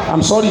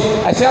 I'm sorry,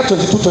 Isaiah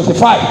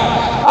 22:25.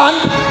 And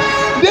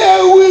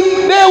they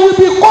will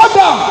be cut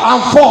down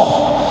and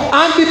fall,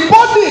 and the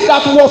body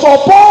that was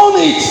upon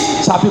it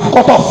shall be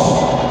cut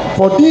off.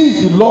 For this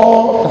is the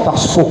Lord that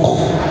has spoken.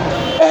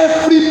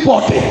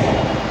 Everybody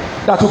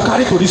that will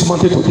carry to this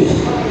mountain today,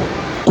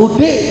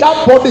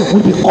 that body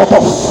will be cut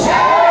off.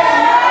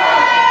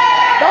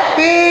 That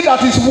thing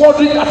that is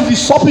worrying, that is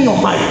disturbing your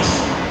mind,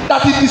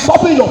 that is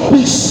disturbing your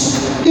peace,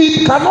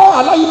 it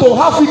cannot allow you to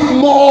have it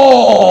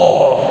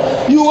more.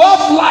 You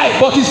have life,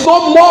 but it's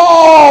not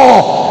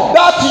more.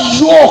 That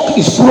yoke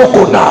is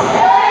broken now.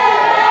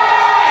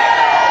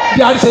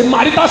 There is a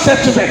marital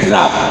settlement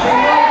now.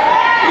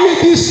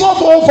 It is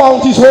not over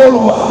until it's all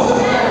over.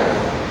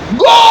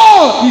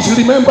 God is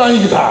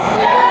remembering you now.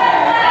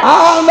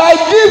 And I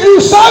give you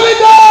 7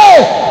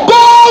 days.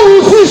 God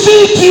will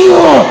visit you.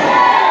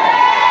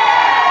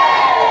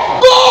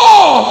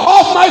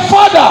 my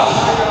father,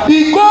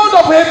 the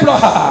God of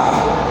Abraham,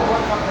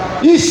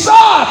 he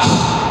sat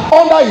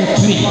under a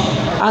tree,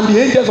 and the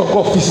angels of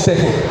God visited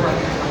him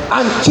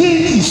and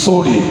changed his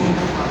story.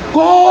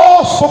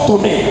 God spoke to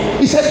me.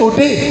 He said,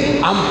 today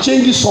I'm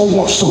changing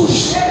someone's story.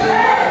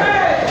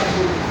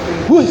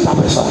 Who is that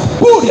person?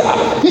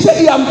 He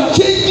said, I am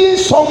changing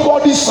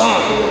somebody's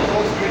son.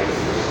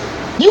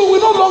 You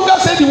will no longer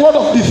say the word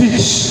of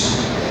defeat.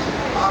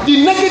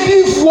 The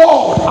negative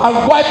word,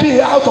 I'm wiping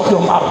it out of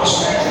your mouth.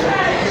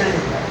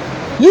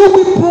 You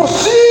will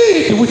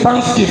proceed with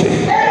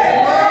thanksgiving.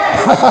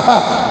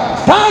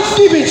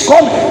 Thanksgiving is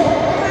coming.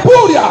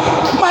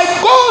 My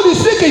God is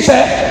speaking. He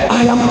said,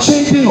 I am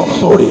changing your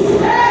story.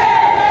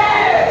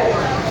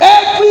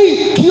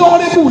 Every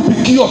curable will be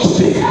cured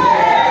today.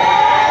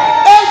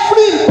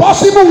 Every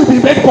impossible will be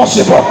made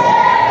possible.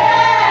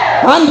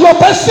 And your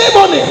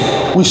testimony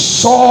will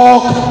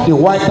shock the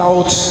White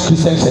House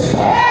Christian Center.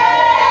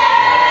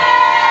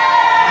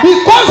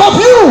 Because of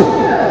you,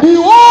 the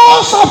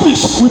whole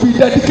service will be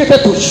dedicated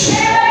to you.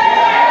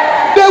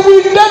 They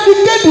will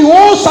dedicate the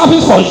whole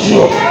service for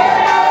you.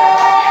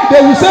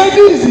 They will say,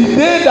 this is the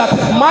day that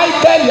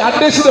Michael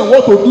Adeshina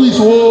want to do his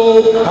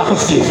whole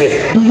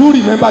Thanksgiving. Do you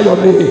remember your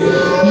name?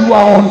 You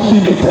are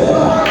unlimited.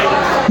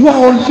 You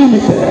are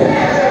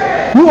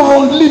unlimited. You are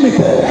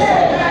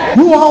unlimited.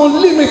 You are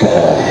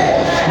unlimited.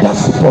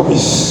 That's the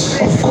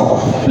promise of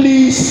God.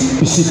 Please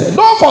be seated.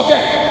 Don't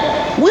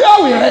forget,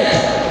 where we read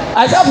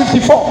Isaiah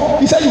 54,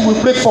 he said you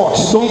will break forth.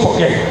 Don't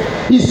forget,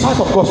 it's part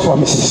of God's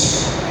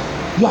promises.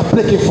 You are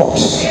breaking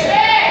forth.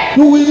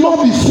 You will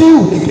not be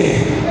filled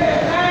again.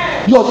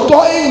 Your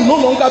joy will no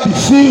longer be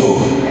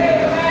filled.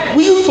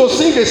 We used to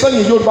sing a song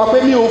in Yoruba,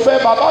 pé mi ò fẹ́,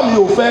 bàbá mi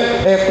ò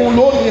fẹ́, ẹ̀kún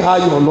ló ní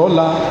ayọ̀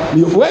lọ́la.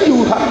 When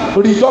you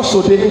rejoice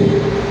today,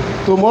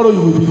 tomorrow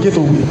you will begin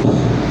to weep.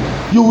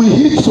 You will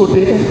eat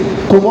today,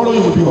 tomorrow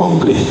you will be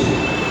hungry.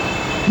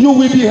 You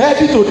will be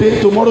healthy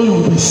today, tomorrow you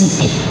will be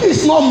sick.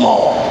 It's not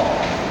more.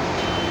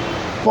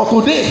 But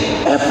today,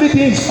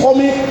 everything is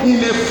coming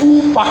in a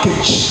full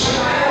package.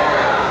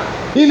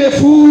 In a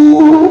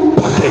full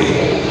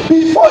package.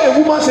 Before a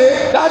woman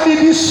say, Daddy,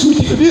 this soup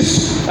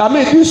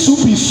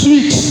is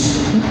sweet.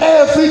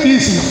 Everything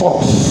is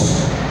involved.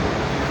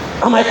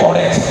 Am I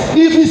correct?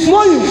 If it's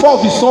not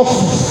involved, it's not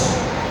food.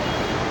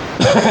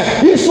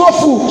 It's not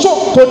food.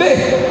 So today,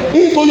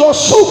 into your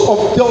soup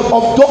of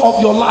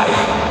your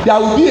life, there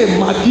will be a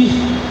Maggi,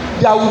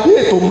 there will be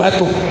a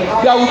tomato,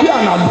 there will be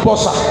an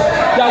alubosa,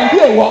 there will be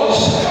a what?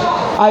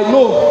 I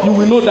know you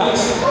will know that.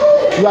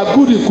 You are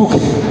good in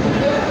cooking.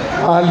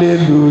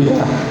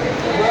 Hallelujah.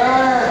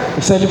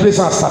 The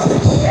celebration has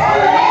started.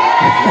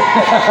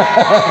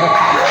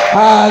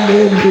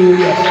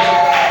 Hallelujah.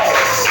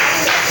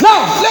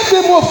 Now, let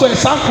me move to a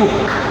sample.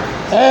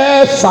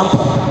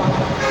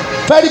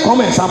 Very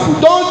common example.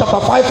 John chapter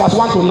 5 verse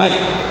 1 to 9.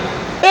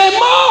 A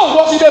man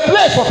was in a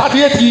place for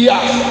 38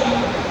 years.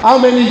 How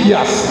many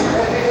years?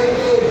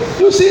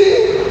 You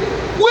see,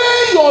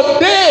 when your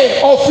day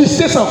of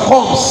visitation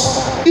comes,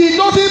 it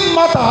doesn't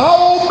matter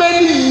how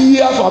many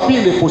years you have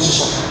been in a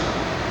position.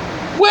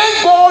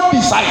 When God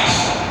decides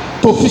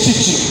to visit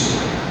you,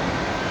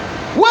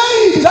 when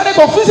he decided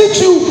to visit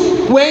you,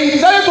 when he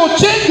decided to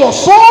change your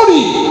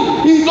story,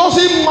 it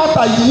doesn't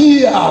matter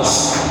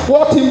years.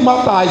 What it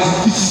matters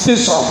is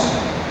visitation.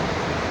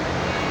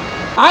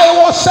 I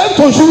was sent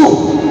to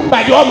you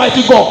by the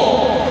Almighty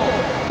God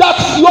that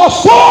your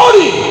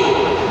story,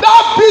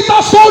 that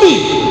bitter story,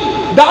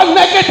 that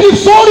negative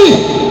story,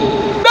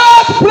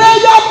 that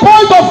prayer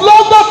point of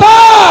longer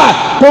time,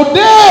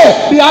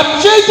 today they are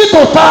changing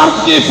to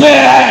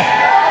thanksgiving.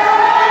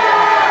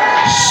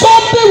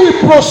 Something will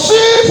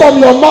proceed from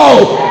your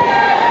mouth.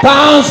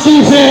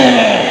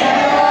 Thanksgiving.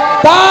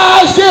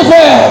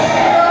 Thanksgiving.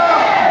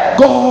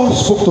 God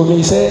spoke to me.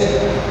 He said,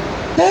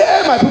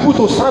 tell my people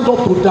to stand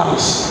up to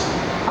dance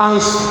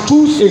and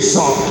choose a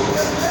song.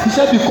 He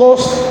said,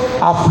 because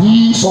I've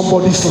healed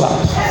somebody's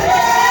land.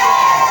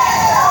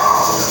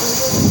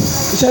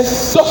 He said,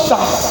 just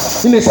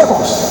dance in a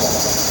second.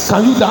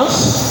 Can you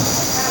dance?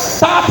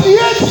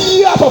 38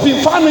 years of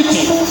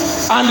infirmity,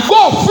 and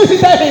God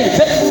visited him. He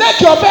said, take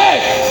your bed,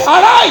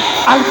 arise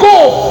and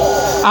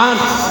go. And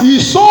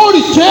his soul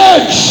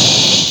changed.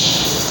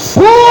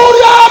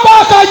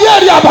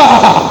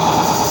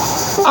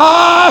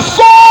 As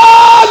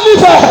God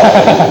liveth,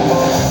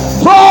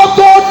 from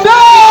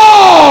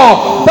today,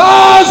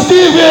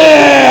 thanksgiving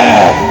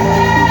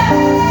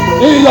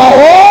in your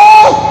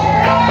home,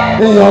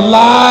 in your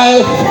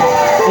life,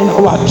 in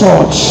our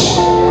church.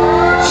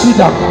 Sit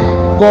down.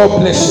 God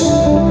bless you.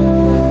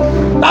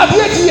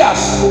 38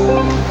 years.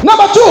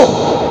 Number 2,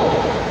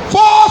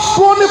 1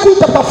 Chronicles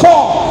chapter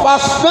 4,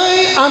 verse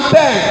 9 and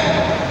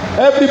 10.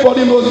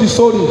 Everybody knows the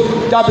story.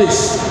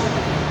 Jabez.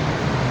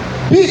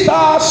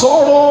 Bitter,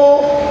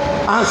 sorrow,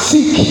 and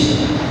sick.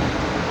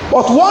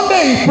 But one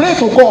day he prayed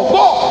to God.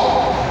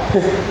 God,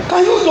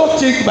 can you just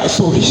change my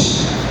story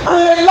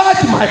and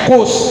enlarge my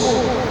cause?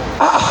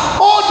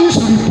 All this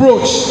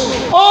reproach,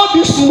 all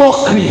this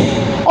mockery,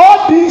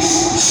 all this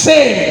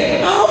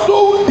sin, how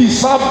do this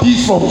deserve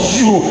this from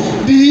you.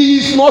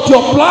 This is not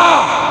your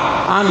plan.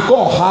 And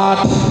God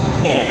had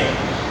him.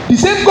 The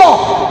same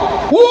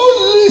God who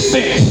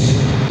listens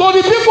to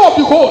the people of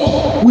the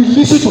world will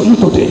listen to you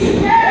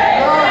today.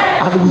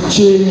 And will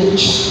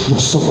change your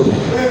story.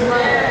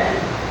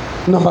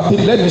 Number 3,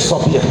 let me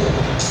stop here.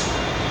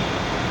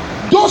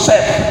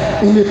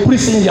 Joseph in a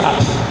prison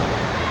yard.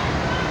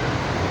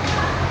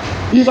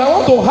 If I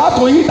want to have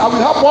to eat, I will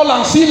have Paul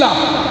and Silas.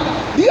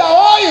 They are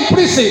all in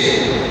prison.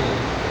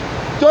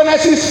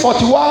 Genesis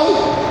 41,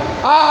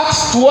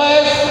 Acts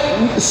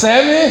 12,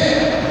 7,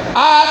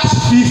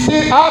 Acts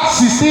 15, Acts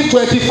 16,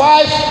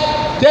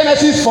 25,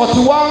 Genesis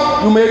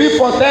 41, you may read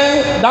from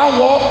 10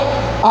 downward,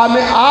 and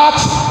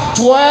Acts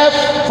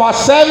 12, verse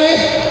 7,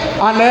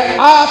 and then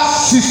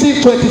Acts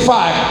 16,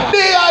 25.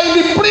 They are in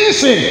the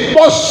prison,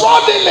 but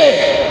suddenly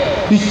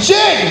the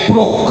chain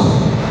broke,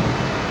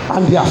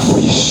 and they are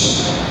free.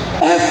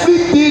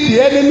 Everything the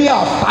enemy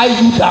have tied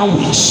you down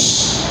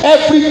with,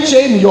 every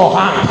chain in your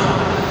hand,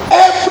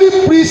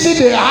 every prison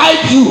they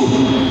hide you,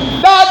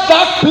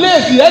 that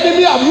place the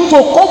enemy have used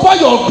to cover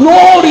your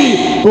glory,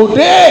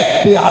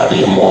 today they are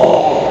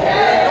removed.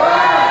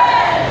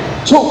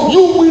 So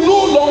you will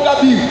no longer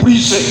be in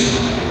prison.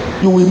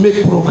 You will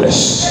make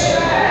progress.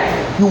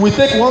 You will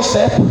take one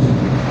step,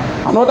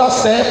 another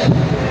step,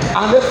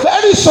 and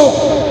very soon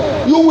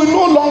you will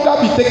no longer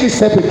be taking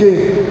step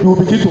again. You will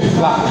begin to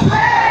fly.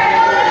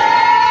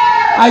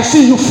 I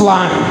see you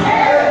flying.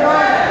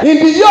 In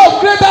the year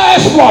of greater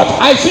exploit,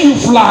 I see you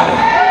fly.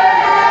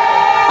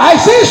 I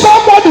see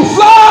somebody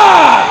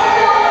fly.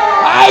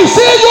 I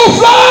see you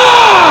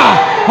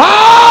fly.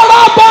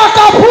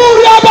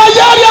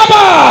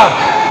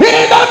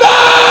 In the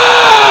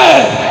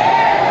night.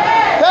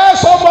 Tell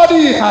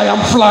somebody, I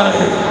am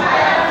flying.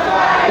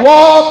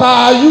 What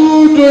are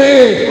you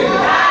doing?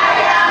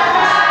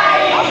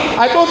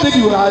 I don't think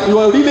you are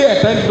really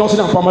attending nursing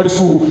and primary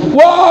school.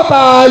 What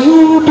are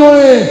you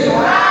doing?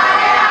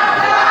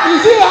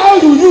 Is it how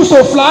you used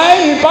to fly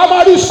in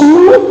primary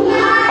school?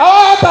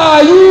 What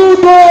are you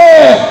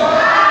doing?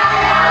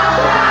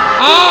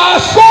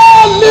 As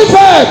God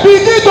liveth,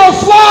 begin to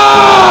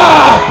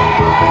fly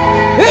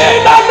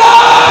in the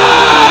night.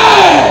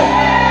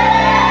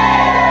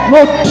 No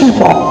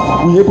demon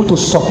will be able to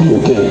stop you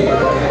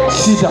again.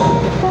 Sit down.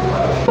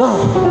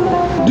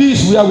 Now,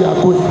 this is where we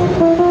are going.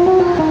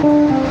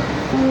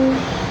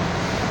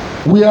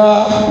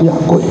 Where we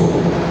are going.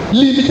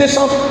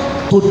 Limitation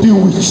to deal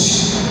with.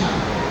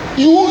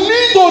 You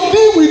need to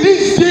deal with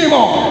this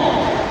demon.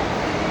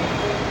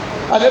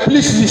 And then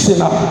please listen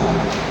now.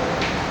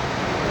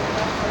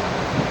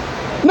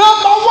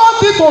 Number one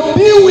thing to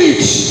deal with,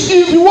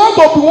 if you want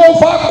to be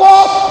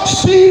overcome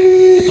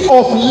spirit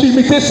of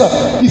limitation,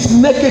 is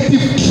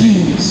negative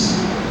dreams.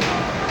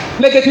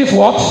 Negative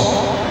what?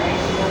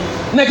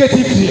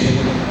 Negative dream.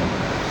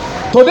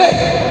 Today,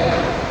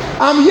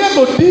 I'm here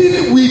to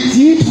deal with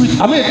it.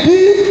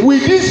 Deal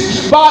with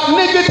this bad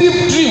negative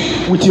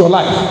dream with your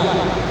life.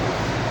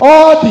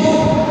 All the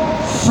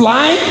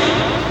flying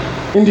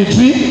in the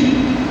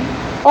dream,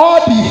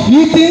 all the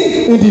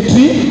eating in the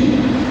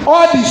dream,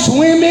 all the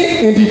swimming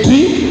in the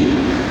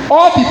dream,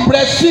 all the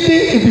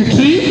breastfeeding in the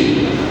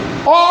dream,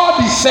 all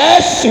the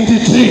sex in the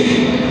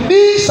dream.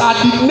 These are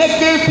the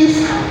negative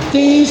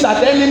things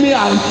that the enemy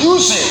are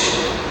using,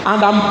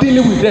 and I'm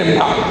dealing with them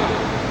now.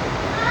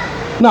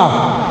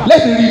 Now,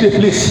 let me read a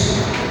place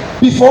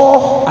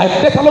before I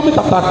Deuteronomy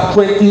chapter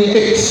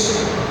 28,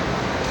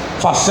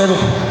 verse 7.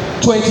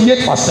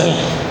 28, verse 7.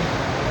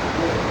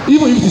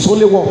 Even if it is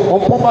only one, or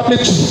probably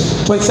two.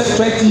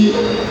 28,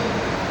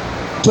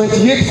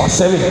 verse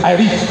 7. I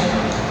read.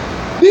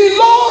 The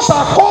Lord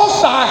shall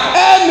cause thy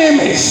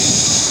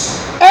enemies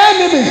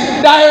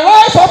that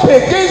rise up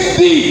against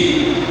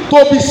thee to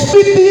be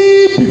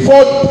speedy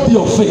before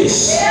your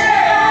face.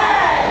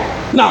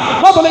 Now,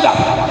 not only that,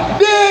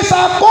 they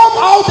shall come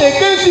out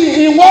against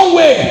thee in one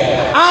way,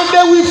 and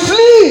they will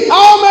flee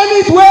how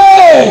many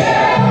ways?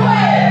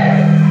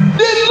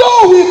 The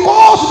Lord will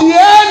cause the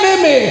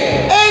enemy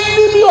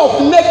of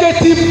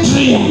negative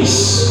dreams.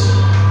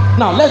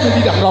 Now, let me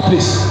read another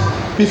place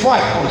before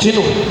I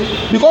continue,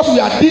 because we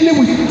are dealing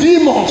with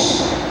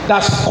demons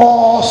that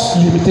cause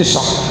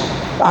limitation,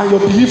 and your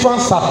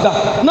deliverance are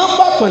that.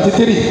 Number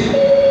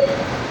 23.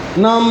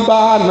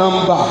 Number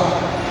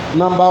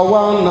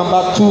 1,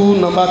 number 2,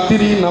 number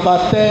 3, number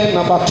 10,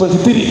 number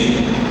 23,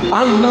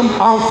 and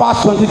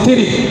verse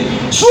 23.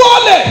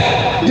 Surely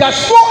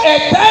there's no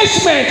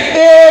attachment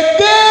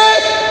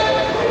again.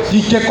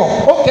 Jacob.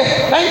 Okay,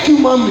 thank you,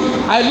 mommy.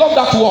 I love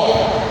that word.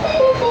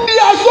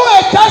 There's no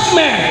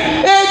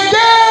attachment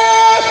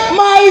again,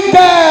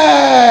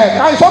 Michael.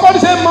 Can somebody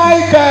say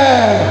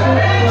Michael?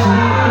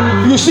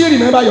 You still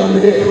remember your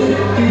name?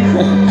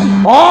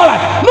 All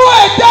right. No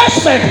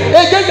attachment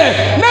against them.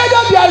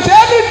 Neither there is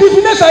any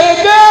definition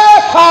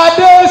against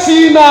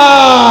Adeshina.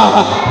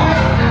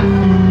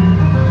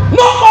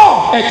 No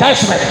more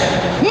attachment.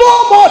 No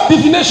more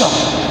definition.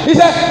 He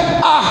said,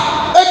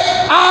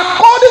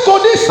 according to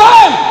this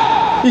time,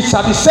 it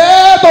shall be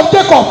said of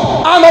Jacob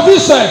and of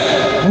Israel,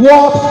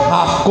 what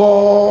hath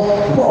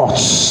God wrought?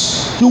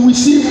 you will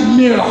see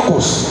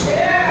miracles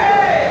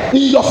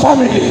in your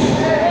family,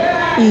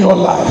 in your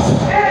life.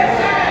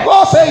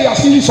 God said he has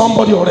healed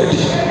somebody already.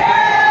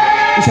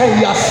 He said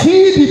he has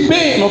healed the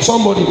pain of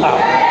somebody now.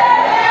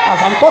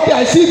 As I'm talking,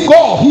 I see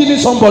God healing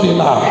somebody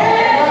now.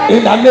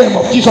 In the name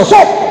of Jesus. So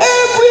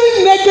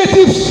every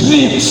negative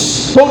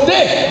dreams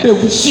today, they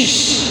will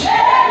cease.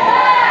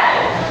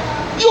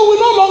 You will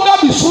no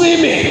longer be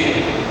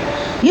swimming.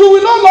 You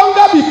will no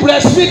longer be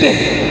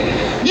breastfeeding.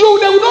 They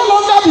will no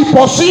longer be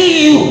pursuing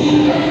you.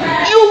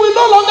 You will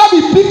no longer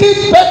be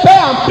picking pepper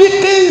and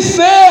picking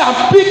snail and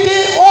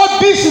picking all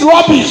this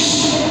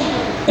rubbish.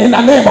 In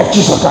the name of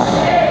Jesus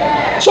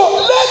Christ. So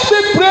let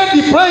me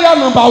pray the prayer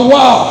number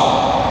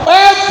 1.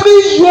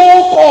 Every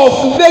yoke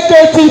of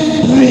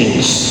negative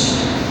dreams,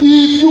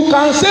 if you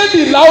can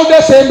say the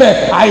loudest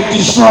amen, I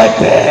destroy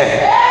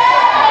them.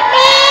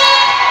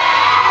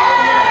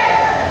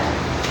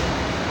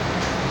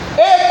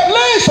 A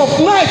place of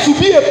night should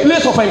be a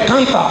place of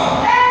encounter,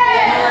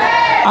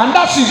 and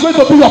that is going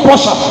to be your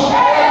portion.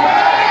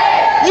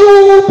 You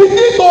will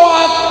begin to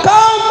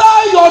encounter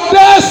your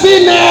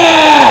destiny.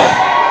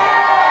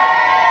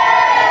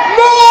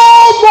 No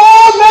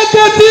more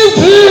negative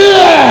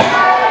dreams.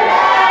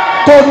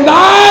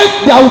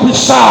 Tonight there will be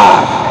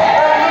shine.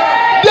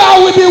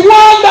 There will be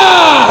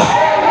wonder.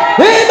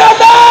 In the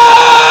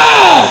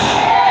name,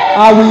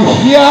 I will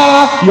hear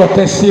your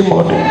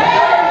testimony.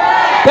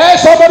 Tell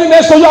somebody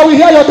next to you, I will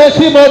hear your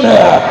testimony.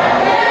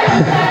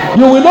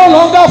 You will no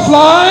longer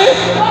fly.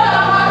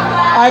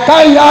 I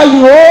can't hear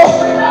you.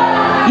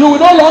 You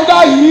will no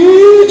longer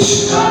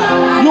eat.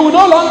 You will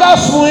no longer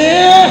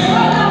swim.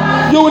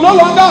 You will no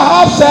longer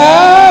have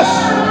sex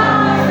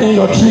in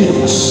your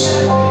dreams.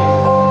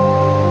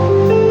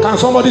 Can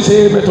somebody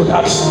say amen to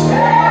that?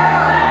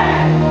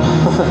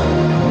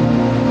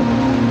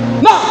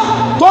 Now,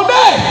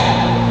 today,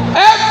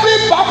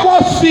 every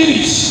backward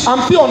spirit,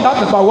 I'm still on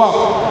that number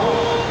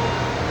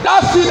 1.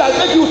 That spirit that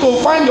makes you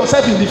to find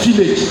yourself in the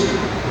village.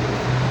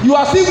 You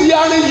are still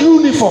wearing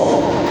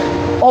uniform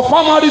of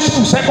primary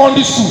school,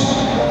 secondary school.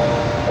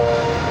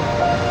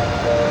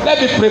 Let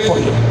me pray for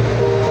you.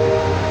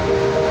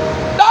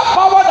 That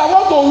power that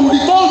wants to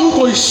return you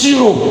to a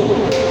zero,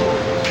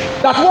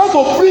 that wants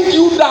to bring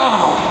you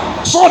down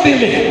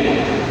suddenly.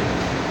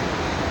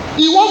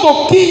 He wants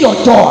to kill your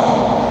joy.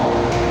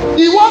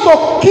 He wants to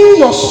kill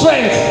your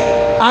strength.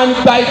 And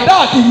by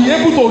that, he will be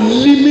able to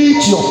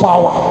limit your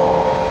power.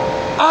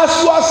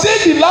 As you are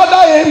saying the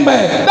louder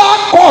amen, that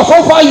cause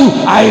over you,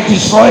 I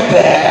destroy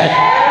them.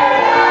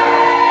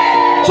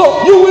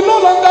 So you will no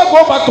longer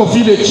go back to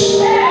village.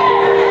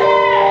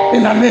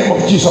 In the name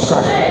of Jesus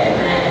Christ.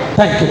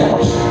 Thank you,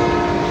 Lord.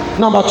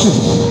 Number 2.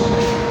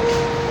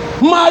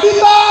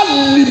 Marital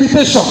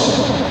limitation.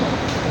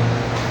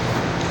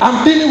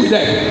 I'm dealing with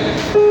them.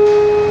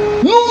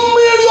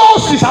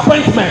 Numerous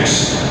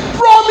disappointments,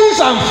 promise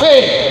and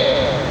fail,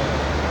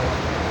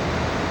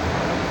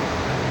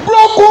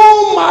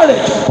 broken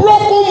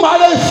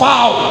marriage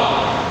vow,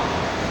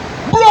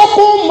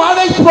 broken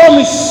marriage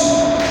promise,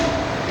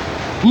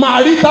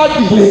 marital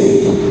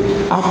delay,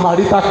 and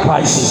marital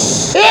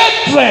crisis,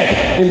 hatred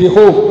in the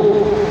home.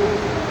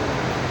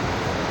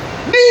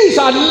 These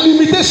are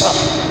limitations.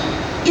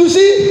 You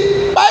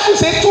see, Bible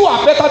says 2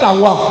 are better than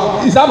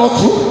 1. Is that not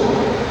true?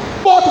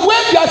 But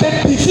when there's a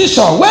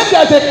division, when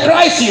there's a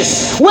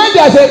crisis, when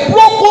there's a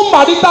broken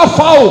marital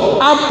vow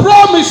and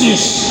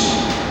promises,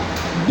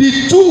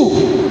 the two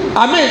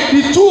are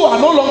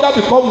no longer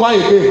become 1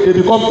 again, they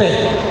become 10.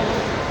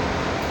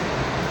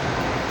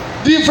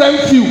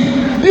 Different view,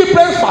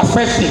 different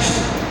perspective.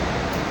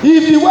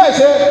 If the wife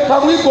say,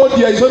 can we go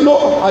there? He say,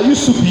 no, are you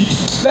stupid?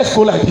 Let's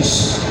go like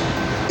this.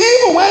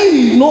 Even when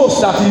he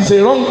knows that he's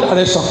a wrong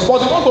direction,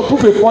 but he wants to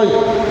prove a point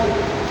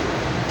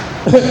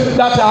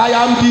that I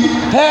am the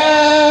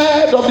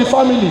head of the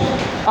family,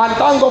 and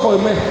thank God for a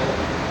man.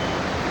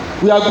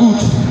 We are good.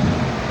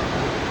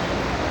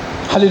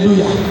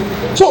 Hallelujah.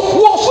 So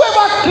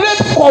whatsoever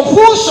creates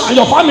confusion in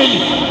your family,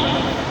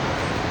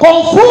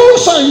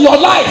 confusion in your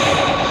life,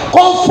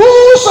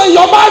 confusion in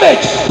your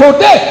marriage,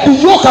 today the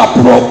yoke are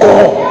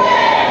broken.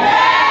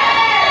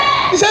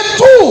 He said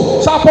 2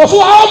 shall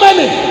pursue how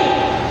many?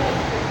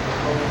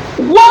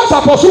 1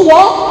 shall pursue 1,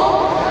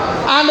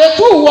 and the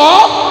 2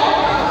 1.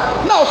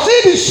 Now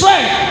see the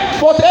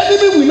strength, but the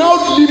enemy will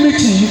now limit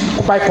you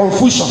by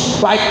confusion,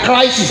 by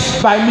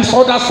crisis, by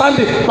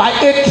misunderstanding, by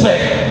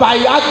hatred,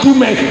 by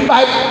argument,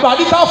 by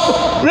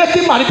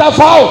breaking marital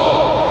vow.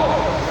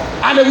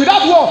 And with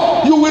that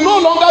war, you will no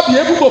longer be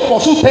able to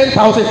pursue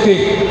 10,000 K.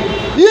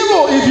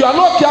 Even if you are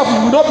not careful,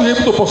 you will not be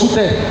able to pursue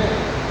 10.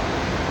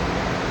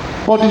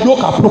 But the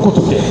yoke are broken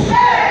today.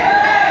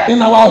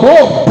 In our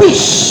home,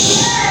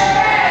 peace,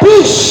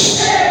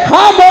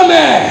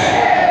 harmony,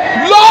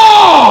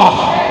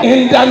 Lord.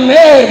 In the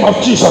name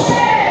of Jesus.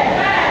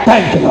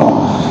 Thank you,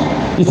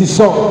 Lord. It is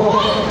so.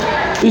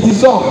 It is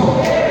so.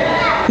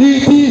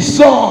 It is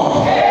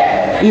so.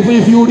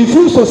 If you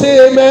refuse to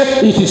say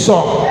amen, it is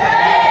so.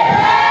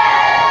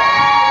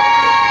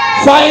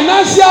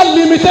 Financial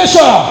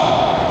limitation.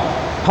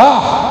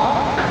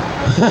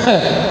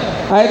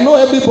 I know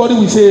everybody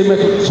will say amen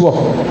to this word.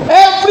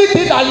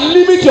 Everything that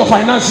limits your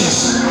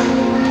finances,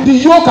 the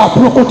yoke are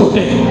broken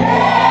today.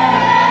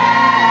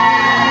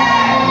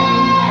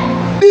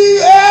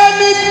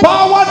 Any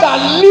power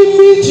that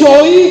limits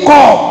your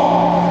income,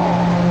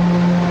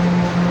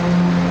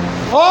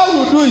 all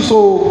you do is to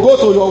go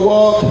to your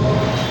work,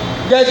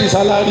 get the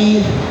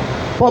salary,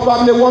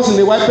 probably once in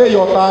a while pay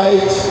your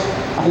tithe,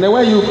 and then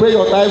when you pay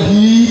your tithe,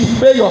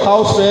 pay your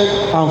house rent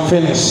and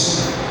finish.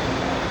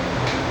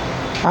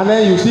 And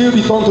then you still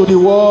return to the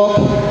work,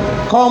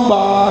 come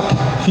back,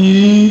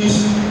 eat,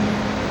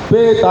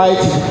 pay tithe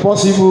if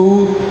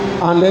possible,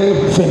 and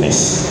then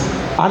finish.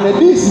 And then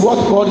this is what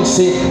God is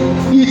saying.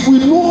 It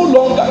will no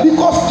longer,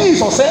 because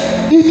Jesus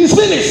said it is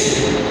finished.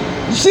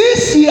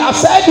 Since he has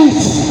said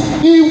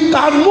it, he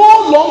can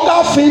no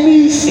longer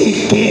finish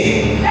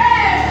again.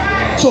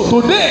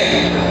 So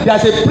today,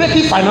 there's a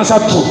breaking financial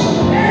truth.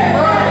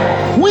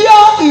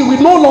 Where he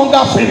will no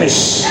longer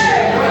finish.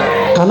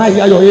 Can I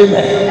hear your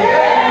amen?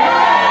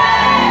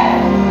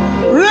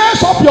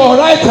 Raise up your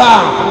right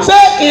hand.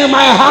 Say, in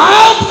my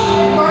hand,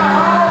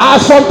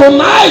 as from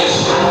tonight,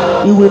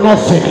 you will not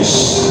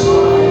finish.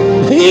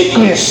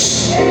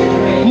 Increase,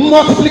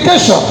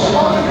 multiplication,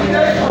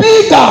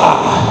 bigger,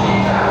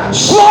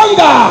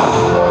 stronger.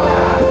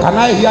 Can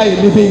I hear a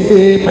living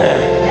amen?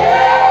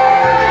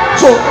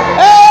 So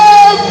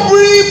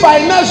every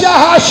financial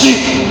hardship,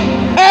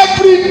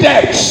 every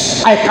debt,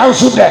 I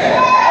cancel them.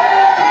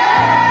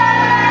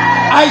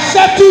 I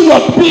settle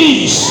your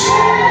peace.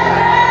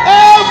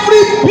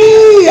 Every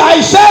bill, I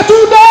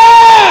settle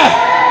them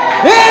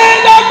in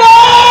the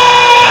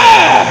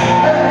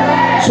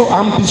name. So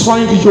I'm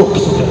destroying the yoke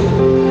today.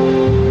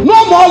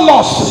 No more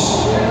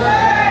loss.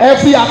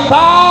 Every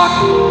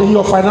attack in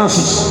your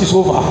finances is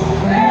over.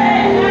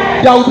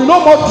 There will be no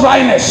more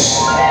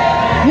dryness,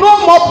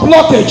 no more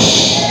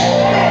blockage.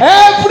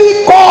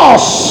 Every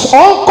cause,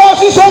 all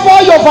causes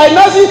over your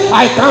finances,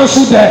 I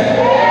cancel them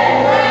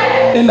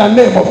in the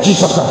name of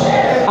Jesus Christ.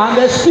 And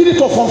the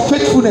spirit of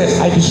unfaithfulness,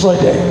 I destroy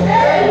them.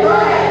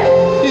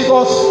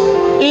 Because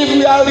if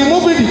we are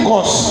removing the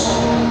cause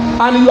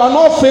and you are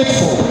not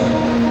faithful,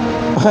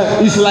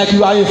 it's like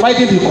you are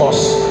inviting the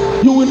cause.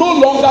 You will no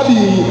longer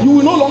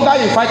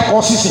invite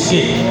causes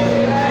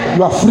again.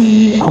 You are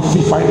free and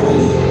free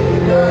finally.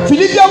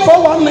 Philippians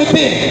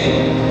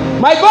 4:1-19.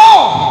 My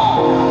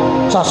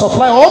God shall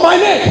supply all my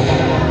need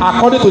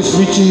according to his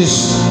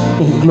riches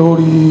in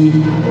glory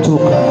through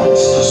Christ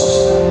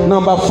Jesus.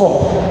 Number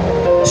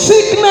 4,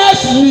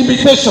 sickness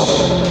limitation.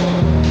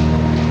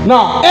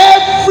 Now,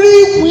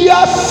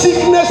 everywhere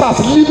sickness has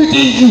limited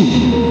you.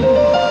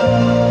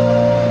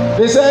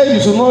 They say you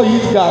should not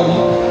eat garri.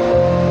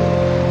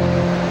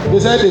 They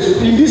said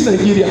in this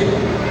Nigeria,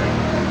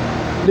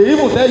 they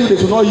even tell you they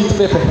should not eat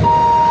pepper.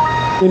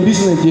 In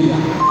this Nigeria,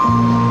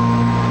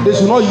 they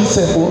should not eat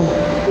sebo.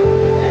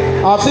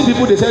 I've seen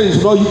people, they say they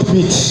should not eat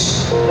meat.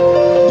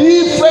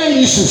 Different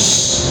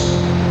issues,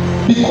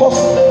 because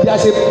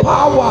there's a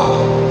power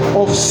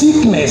of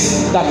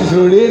sickness that is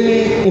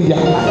reigning in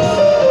their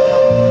life.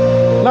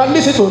 Now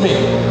listen to me.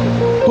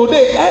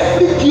 Today,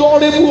 every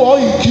curable or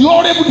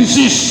incurable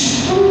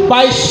disease,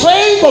 by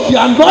strength of the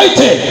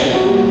anointing,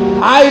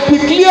 I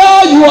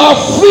declare you are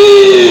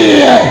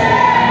free.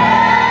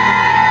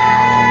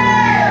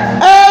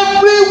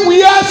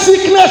 Everywhere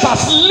sickness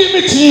has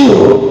limited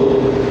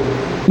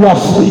you are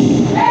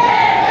free.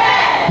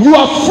 You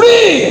are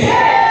free.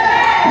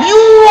 You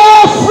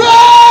are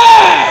free.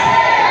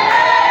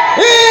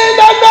 In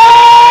the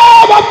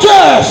name of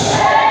Jesus.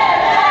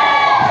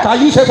 Can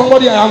you say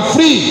somebody, I am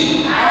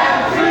free?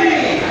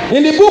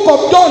 In the book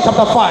of John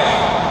chapter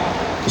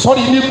 5,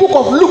 in the book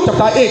of Luke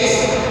chapter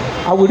 8,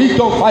 I will read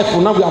John 5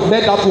 for now. We have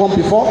read that one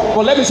before.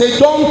 But let me say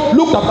John,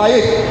 Luke chapter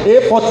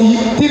 8,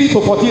 43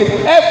 to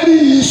 48.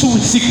 Every issue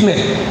with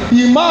sickness,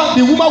 the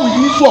woman with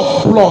the issue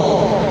of blood,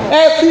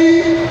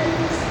 every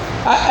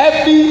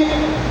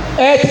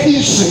health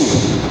issue,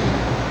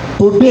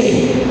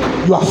 today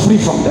you are free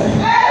from them.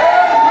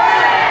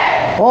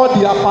 All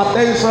the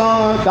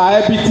hypertension,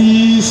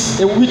 diabetes,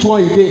 which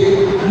one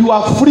again? You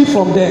are free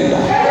from them.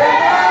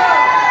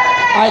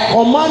 I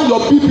command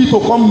your BP to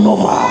come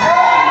normal.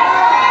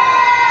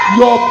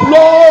 Your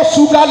blood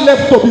sugar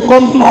level to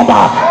become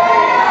normal.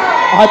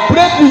 I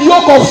break the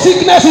yoke of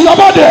sickness in your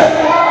body,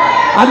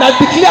 and I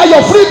declare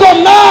your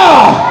freedom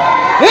now.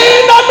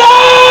 In the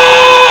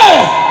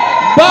name,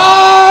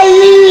 by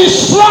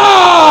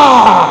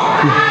Israel.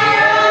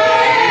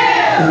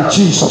 In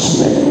Jesus'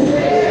 name.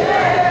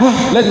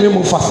 Let me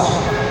move faster.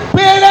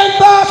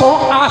 Parental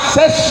or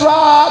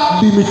ancestral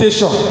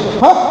limitation.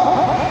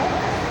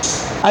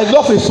 I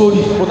love a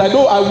story, but I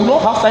will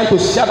not have time to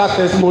share that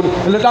testimony.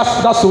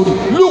 That story.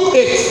 Luke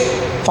 8,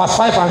 verse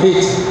 5 and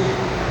 8.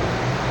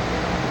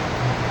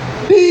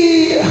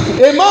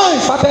 A man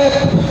started.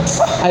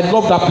 I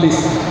love that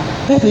place.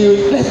 Let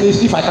me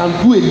see if I can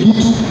do a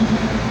little.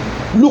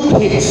 Luke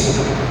 8.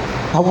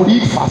 I will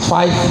read verse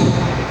 5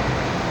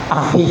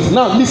 and 8.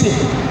 Now listen.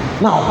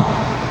 Now,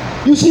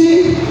 you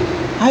see,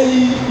 let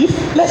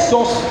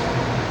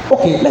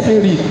me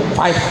read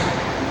 5.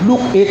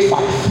 Luke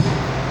 8:5.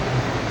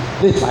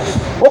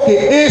 8:5.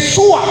 Okay, a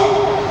sower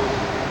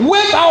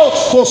went out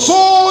to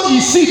sow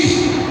his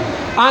seed,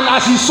 and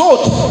as he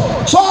sowed,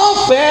 some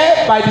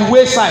fell by the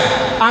wayside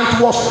and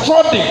was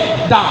trodden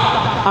down,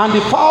 and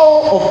the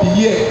fowl of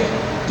the air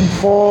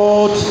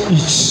devoured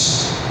it.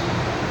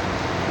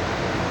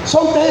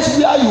 Sometimes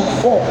where you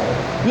fall,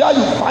 where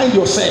you find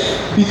yourself,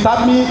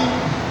 determine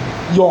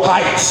your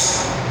height.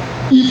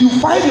 If you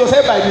find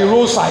yourself by the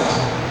roadside,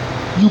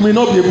 you may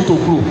not be able to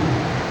grow.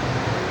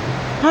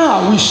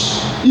 I wish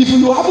if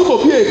you happen to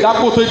be a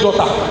Dakote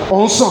daughter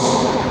or son,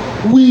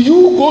 will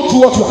you go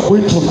through what you are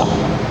going through now?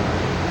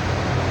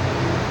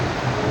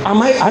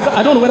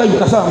 I don't know whether you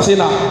understand what I'm saying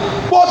now.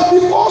 But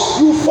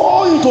because you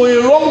fall into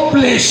a wrong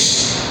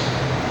place,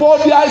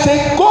 but there is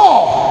a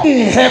God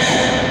in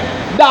heaven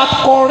that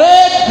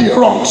correct the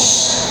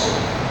wrongs.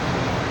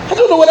 I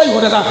don't know whether you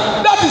understand.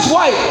 That is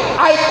why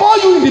I call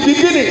you in the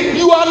beginning.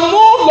 You are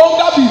no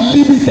longer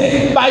be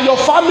limited by your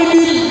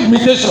family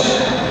limitation.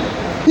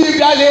 If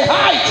there is a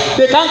height,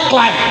 they can't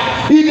climb.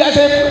 If there is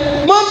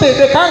a mountain,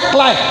 they can't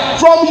climb.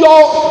 From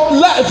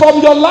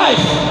your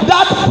life,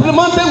 that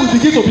mountain will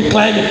begin to be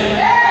climbing.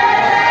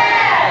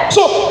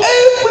 So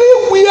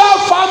everywhere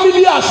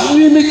family has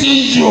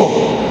limited you.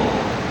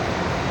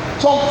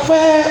 Some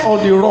fell on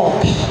the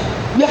rock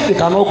where they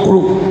cannot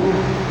grow.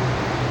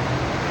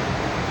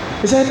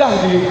 He said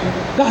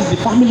that's the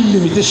family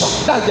limitation.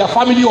 That's their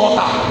family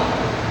altar.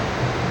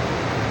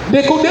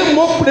 They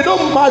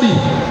don't marry.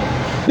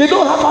 They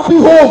don't have happy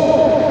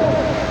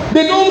home.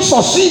 They don't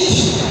succeed.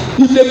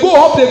 If they go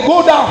up, they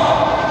go down.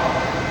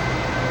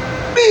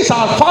 These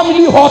are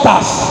family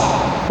altars.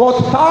 But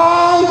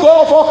thank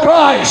God for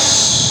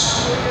Christ.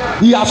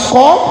 He has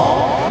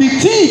come. The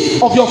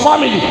thief of your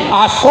family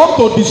has come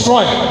to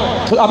destroy.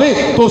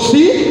 To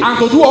steal and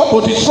to do what?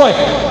 To destroy.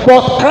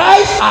 But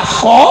Christ has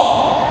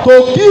come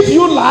to give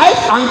you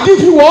life and give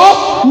you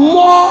what?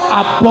 More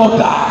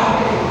abundant.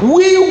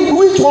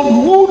 Which one?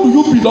 Who do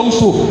you belong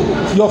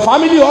to? Your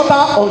family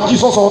altar or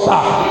Jesus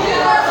altar?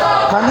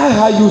 Can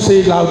I hear you say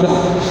it louder?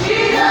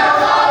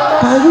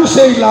 Can you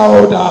say it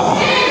louder?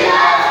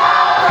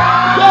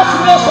 Just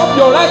raise up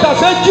your right and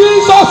say,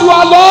 Jesus, you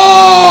are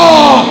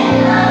Lord.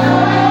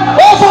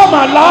 Over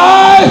my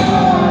life.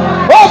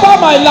 Over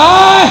my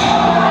life.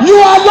 You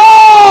are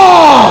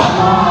Lord.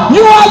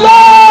 You are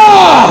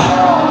Lord.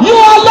 You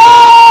are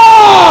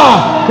Lord.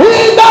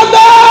 In the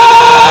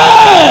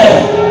name.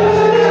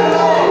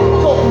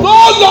 No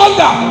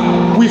longer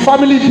we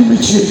family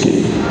limit you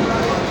again.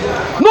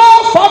 No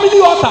family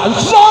altar,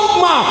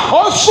 strong man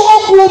or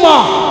strong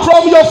woman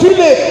from your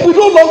village will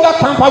no longer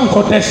tamper with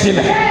your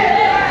destiny.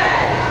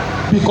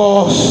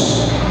 Because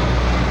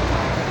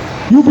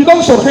you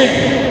belong to him.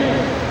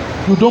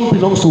 You don't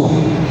belong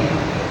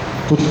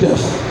to the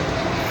devil.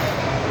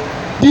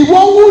 The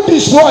one who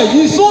destroys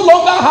is no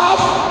longer have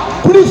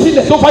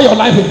privilege over your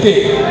life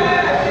again.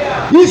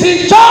 He's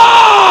in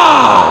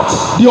charge.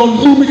 The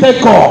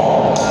unlimited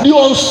God, the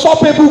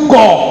unstoppable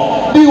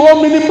God, the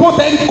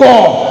omnipotent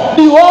God,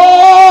 the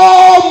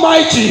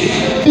Almighty,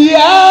 the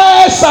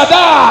El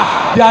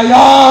Shaddai, the I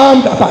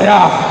am that I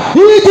am.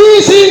 He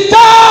is in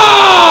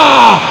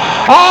charge.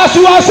 As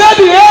you have said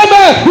the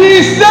amen, he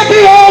is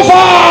taking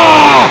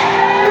over.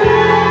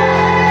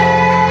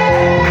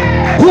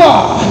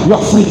 You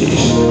are free.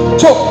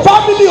 So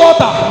family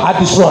altar are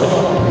destroyed.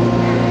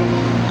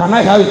 Can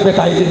I have it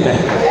better in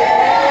there?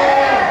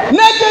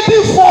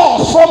 Negative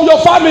force from your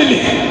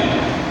family,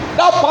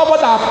 that power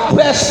that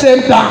press them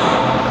down,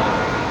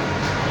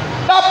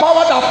 that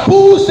power that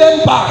pulls them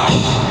back,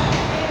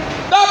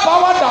 that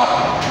power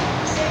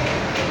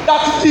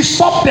that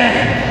disrupt them.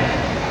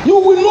 You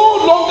will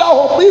no longer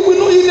operate. They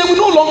will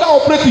no longer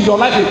operate in your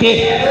life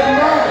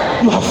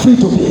again. You are free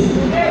today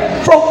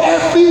from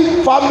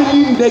every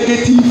family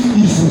negative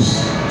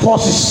issues,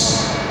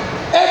 forces.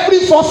 Every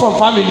force from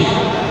family.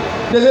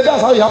 They say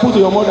that's how it happened to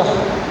your mother.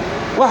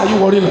 Why are you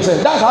worrying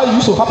yourself? That's how it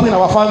used to happen in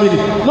our family.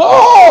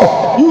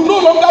 No, you no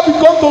longer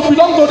belong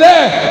to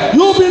them.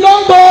 You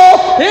belong to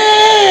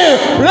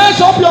him.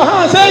 Raise up your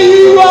hand. Say,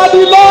 you are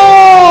the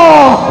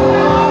Lord.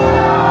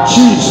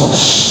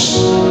 Jesus.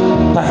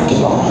 Thank you,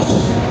 Lord.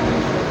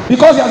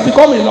 Because he has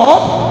become a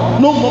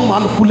Lord, no more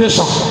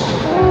manipulation.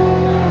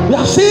 We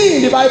are seeing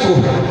in the Bible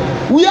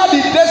where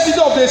the destiny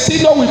of the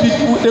senior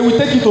they will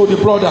take it to the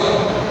brother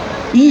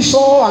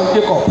Esau and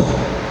Jacob.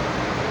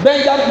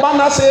 Benjamin and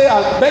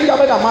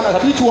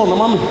Manasseh, each one,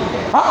 mommy.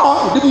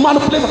 The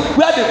manipulation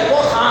where they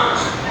force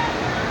hands,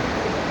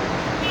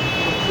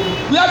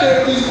 where they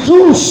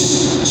introduce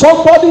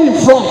somebody in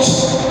front.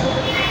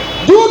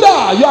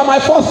 Judah, you are my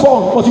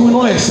firstborn, but you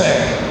will not excel.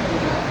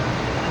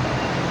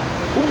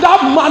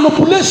 That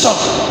manipulation,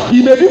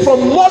 he may be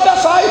from mother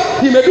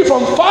side, he may be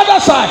from father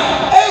side.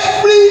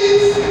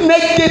 Every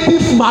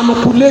negative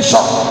manipulation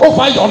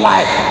over your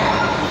life,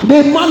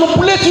 they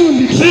manipulate you in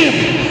the dream,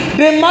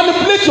 they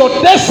manipulate your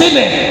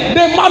destiny,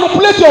 they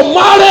manipulate your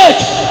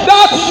marriage.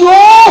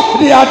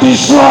 They are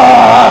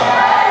destroyed.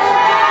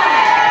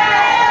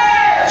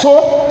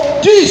 So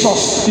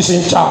Jesus is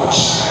in charge.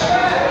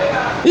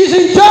 He's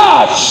in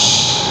charge.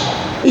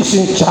 is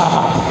in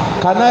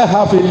charge. Can I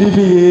have a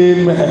living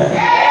amen?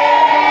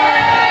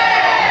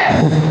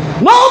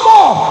 No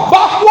more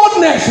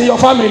backwardness in your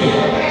family.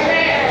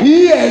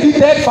 He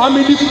inherited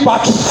family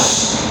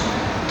battles.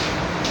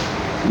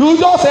 You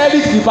just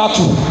inherit the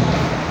battle.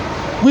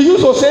 We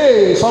used to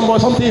say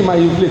something in my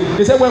place.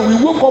 They said when we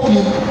woke up,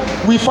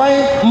 we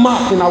find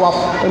mark in our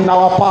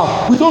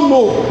path. We don't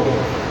know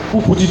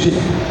who put it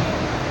there.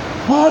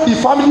 All the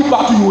family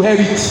battle you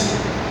inherit,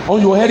 or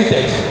you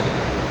inherited,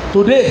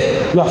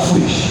 today you are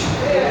free.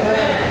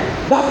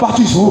 That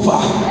battle is over.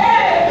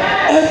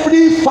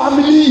 Every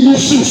family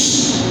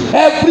issues,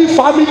 every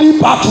family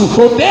battle,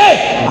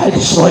 today I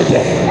destroy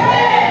them.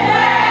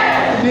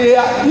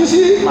 You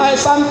see, my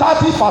Psalm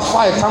 30 verse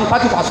 5, Psalm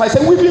 30 verse 5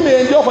 says, weeping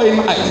may endure for a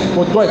night,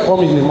 but joy come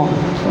in the morning.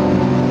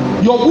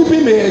 Your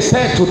weeping may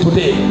extend to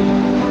today.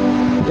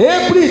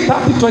 April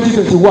 30,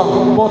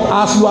 2021, but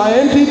as you are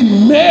entering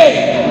the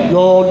May,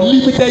 your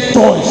limited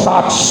joy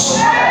starts.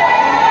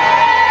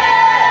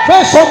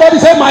 First, somebody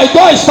say, my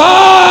joy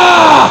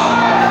starts.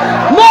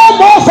 No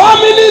more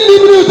family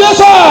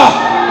limitation.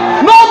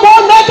 No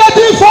more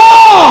negative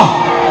fall.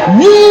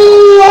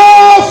 You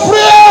are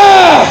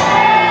free.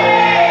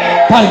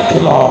 Thank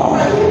you, Lord.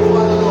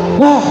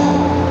 Now,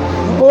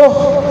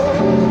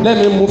 let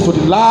me move to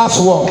the last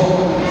one.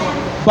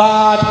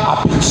 Bad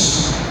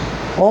habits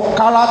or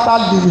character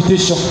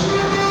limitation.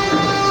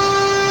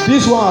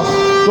 This one has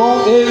done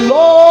a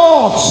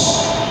lot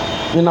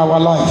in our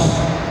life.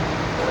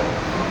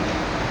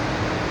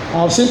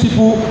 I've seen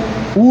people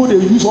who they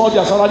use all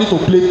their salary to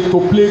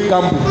play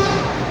gamble.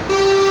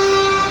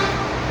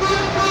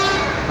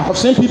 I've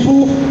seen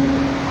people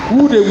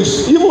who they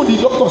wish, even the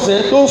doctor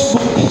said, those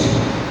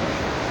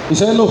he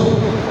said, no,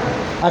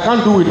 I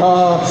can't do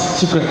without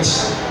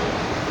secrets.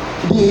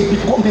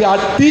 They are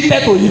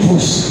addicted to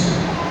evils.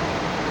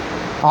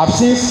 I've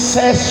seen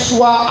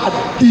sexual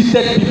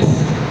addicted people.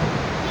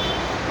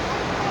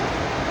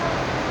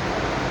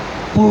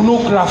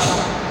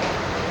 Pornography.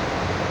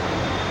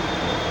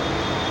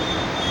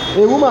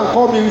 A woman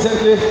called me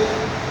recently.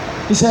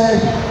 He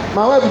said,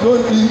 my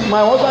husband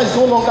is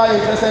no longer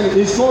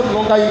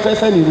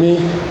interested in me.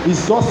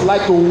 He's just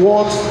like to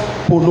watch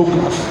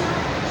pornography.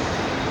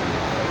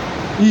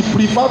 He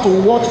prefer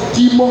to watch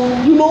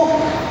demon. You know,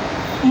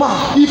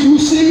 if you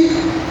see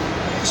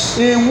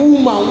a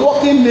woman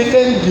walking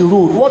naked in the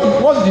road,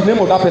 what's the name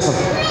of that person?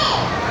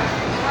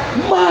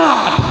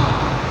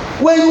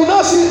 Mad. When you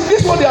now see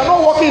this one, they are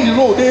not walking the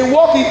road, they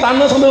walk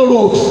international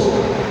road.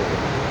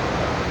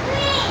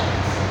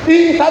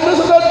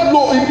 International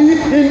law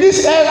in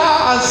this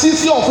era and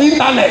season of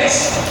internet.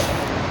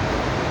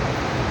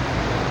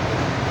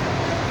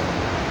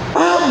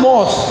 How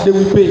much they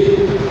will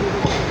pay?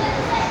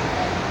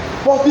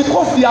 But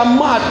because they are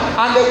mad,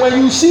 and then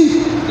when you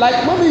see,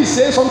 like mommy is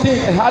saying something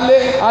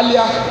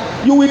earlier,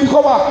 you will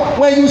discover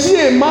when you see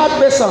a mad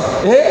person,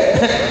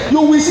 you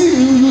will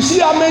see you see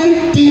how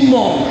many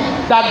demons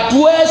that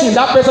dwells in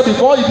that person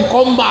before he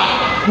become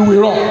mad. You will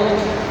run.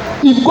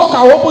 If God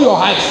can open your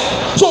eyes.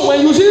 So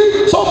when you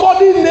see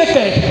somebody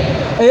naked,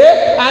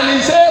 and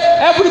he say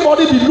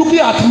everybody be looking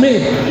at me,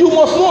 you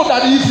must know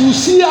that if you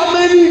see how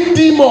many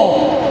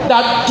demons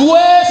that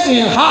dwells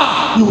in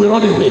her, you will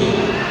run away.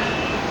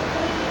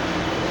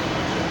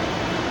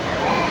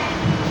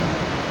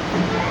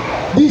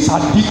 These are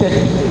addicted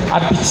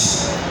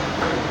habits.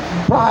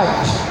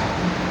 Pride,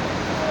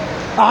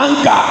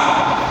 anger.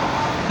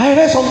 I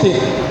read something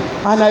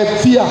and I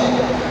fear.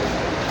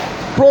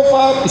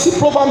 Proverbs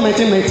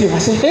 19:19. I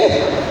say, hey,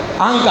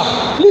 anger.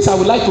 Please, I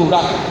would like to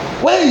write.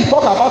 When you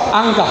talk about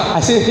anger, I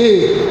say,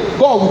 hey,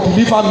 God will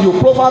deliver me.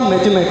 Proverbs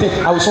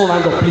 19:19. I will soon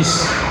round up,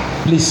 please.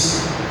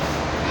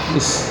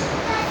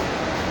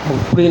 I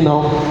will pray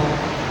now.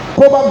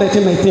 Proverbs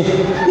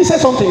 19:19. He said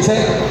something. He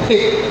said,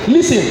 hey,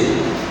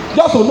 listen.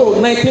 Just to know,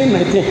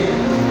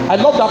 19:19. I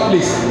love that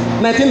place.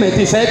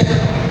 19:19 said,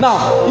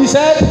 now, he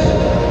said,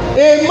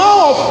 a man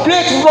of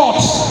great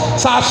wrath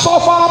shall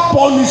suffer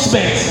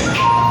punishment.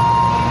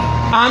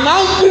 An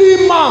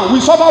angry man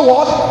will suffer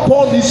what?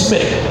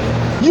 Punishment.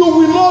 You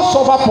will not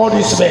suffer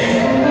punishment.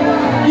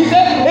 He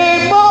said,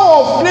 a man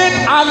of great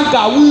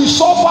anger will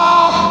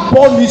suffer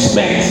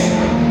punishment.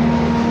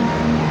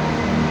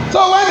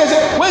 So when they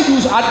say, when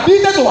you are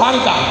addicted to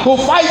anger, to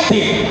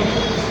fighting,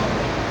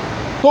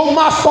 to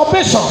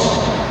masturbation,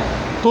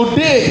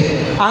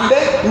 today, and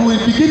then you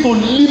will begin to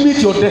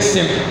limit your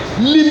destiny,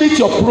 limit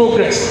your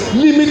progress,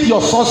 limit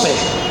your success,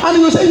 and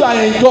you will say you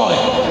are enjoying.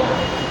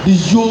 The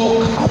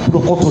yoke are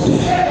broken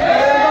today.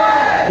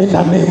 In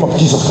the name of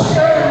Jesus Christ.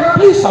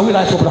 Please, shall we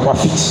rise up on our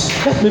feet?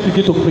 Let me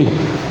begin to pray.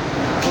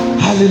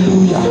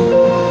 Hallelujah.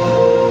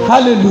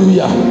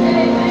 Hallelujah.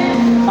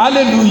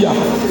 Hallelujah.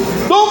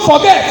 Don't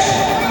forget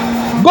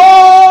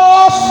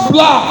God's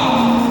plan.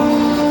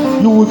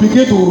 You will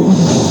begin to.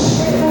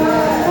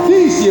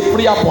 This is a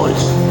prayer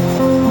point.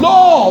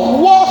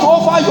 Lord, watch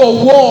over your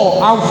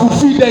word and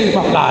fulfill them in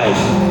my life.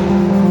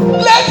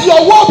 Let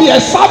your word be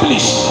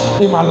established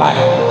in my life.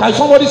 Can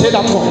somebody say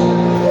that one?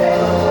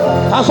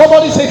 Can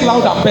somebody say it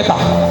louder, better?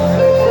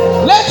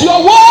 Let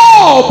your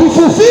word be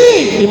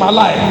fulfilled in my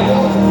life.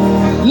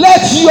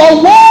 Let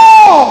your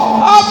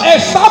word have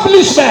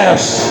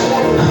establishments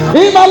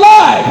in my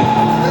life.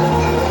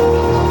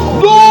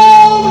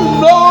 No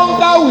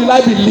longer will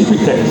I be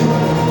limited.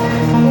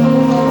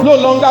 No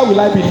longer will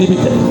I be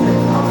limited.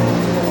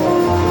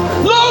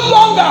 No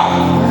longer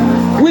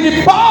will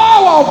the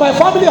power of my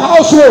family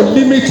household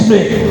limit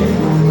me.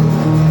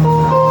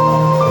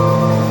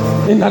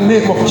 In the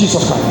name of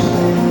Jesus Christ.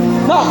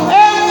 Now,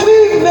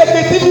 every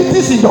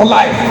negativities in your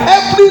life,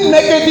 every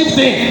negative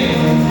thing,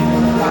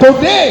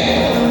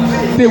 today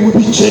they will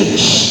be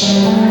changed.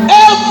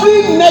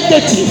 Every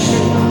negative,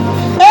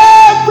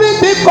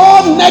 everything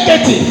called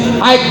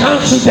negative, I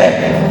cancel them.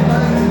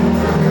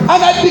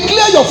 And I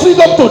declare your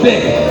freedom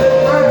today.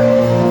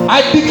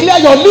 I declare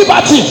your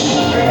liberty.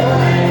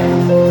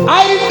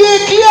 I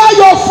declare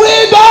your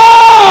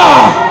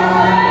freedom.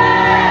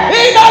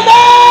 In the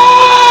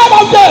name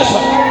of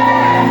Jesus.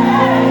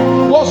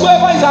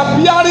 Whatsoever is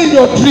appearing in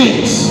your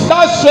dreams,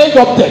 that strange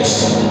object,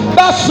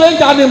 that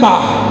strange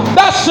animal,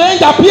 that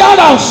strange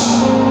appearance,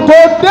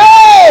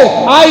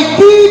 today I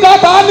give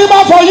that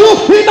animal for you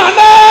in the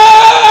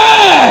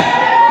name.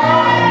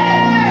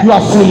 You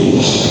are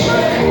free.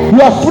 You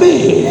are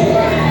free.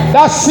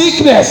 That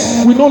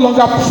sickness will no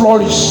longer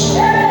flourish.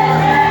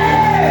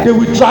 They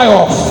will dry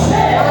off.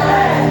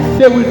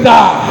 They will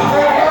die.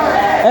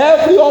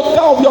 Every organ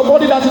of your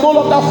body that is no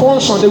longer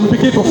function, they will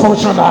begin to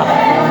function now.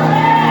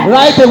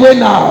 Right away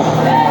now.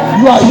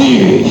 You are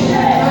here.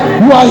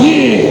 You are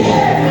here.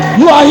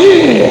 You are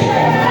here.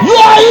 You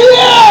are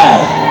here.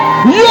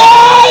 You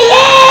are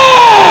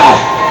here.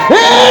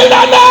 In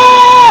the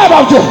name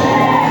of Jesus.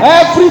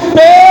 Every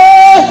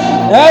pain,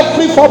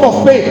 every form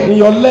of pain in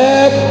your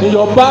leg, in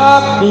your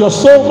back, in your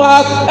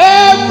stomach,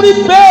 every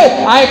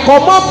pain, I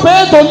command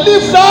pain to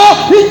leave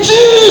now in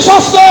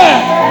Jesus'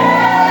 name.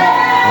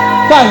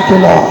 Thank you,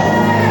 Lord.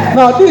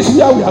 Now this is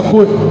where we are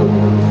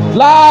going.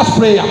 Last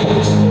prayer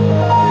point.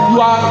 You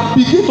are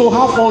begin to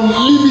have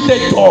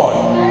unlimited joy.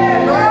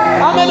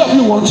 How many of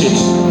you want it?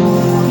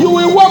 You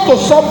will walk to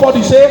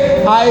somebody,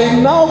 say, I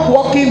am now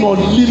walking on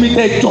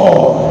limited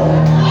joy.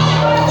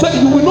 So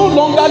you will no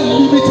longer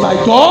limit my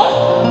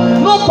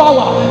joy. No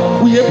power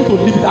will be able to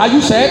limit. Are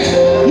you set?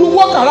 You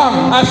walk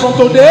around. As from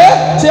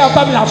today, say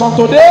after me, as from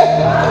today,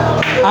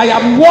 I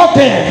am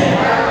walking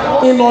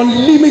in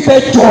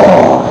unlimited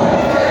joy.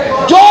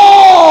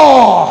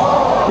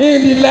 Joy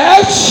in the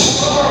left,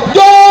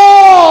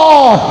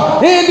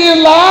 joy in the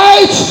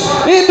light,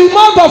 in the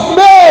month of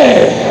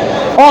May,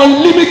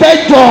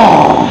 unlimited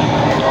joy.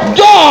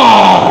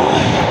 Joy.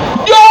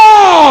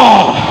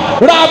 Joy.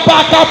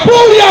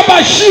 Rabakapuria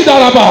Bashida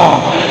Raba.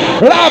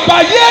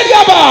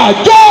 Rabayeriaba.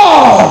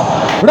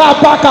 Joy.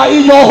 Rabaka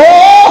in your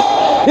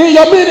home, in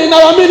your meeting, in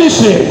our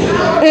ministry,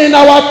 in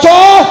our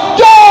church.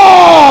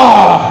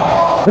 Joy.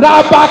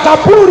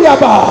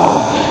 Rabakapuriaba.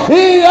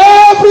 In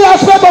every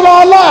aspect of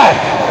our life.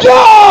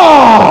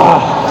 Joy.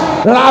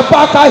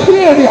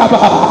 Rabakahiriaba.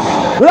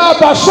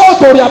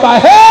 Rabasotoriaba.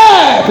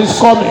 Help is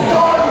coming.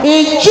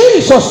 In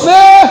Jesus'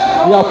 name,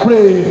 we are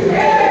praying.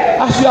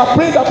 As we are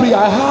praying that prayer,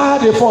 I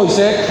heard a voice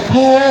say,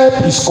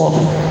 help is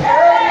coming.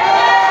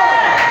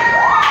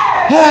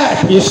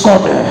 Help is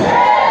coming.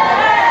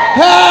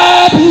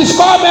 Help is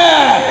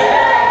coming.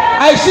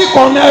 I see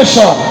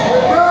connection.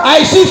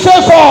 I see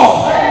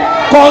favor.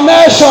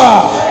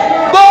 Connection.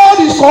 God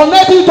is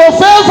connecting to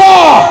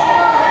favor.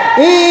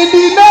 In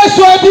the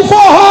next 24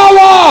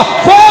 hours,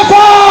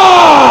 favor.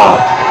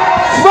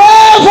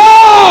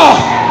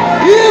 Favor.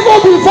 Even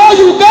before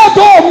you get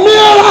to a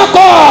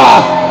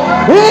miracle.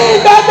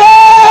 In the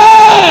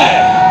name.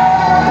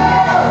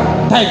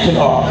 Thank you,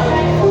 Lord.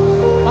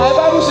 My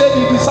Bible said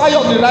the desire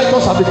of the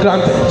righteous shall be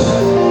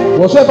granted.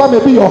 Whatsoever may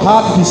be your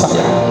heart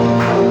desire,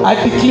 I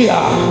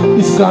declare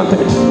is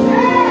granted.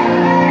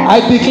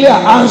 I declare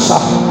answer.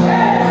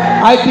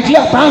 I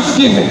declare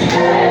thanksgiving.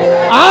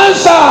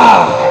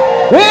 Answer.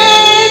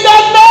 In the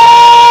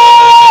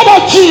name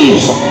of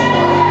Jesus.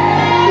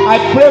 I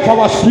pray for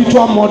our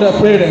spiritual mother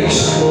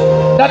parents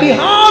that the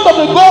hand of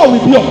the God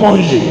will be upon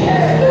you.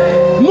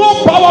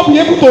 No power will be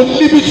able to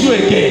limit you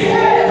again.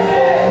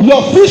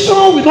 Your vision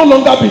will no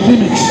longer be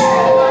limited.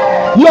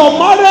 Your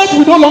marriage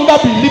will no longer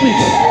be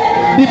limited.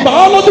 The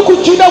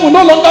biological children will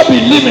no longer be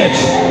limited.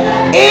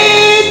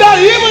 Even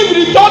if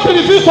the church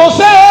refuses to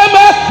say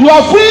amen, you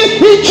are free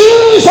in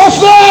Jesus'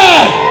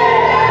 name.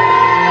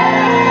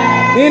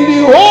 In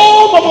the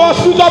home of our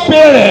spiritual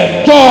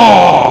parents,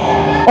 joy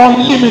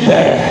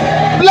unlimited,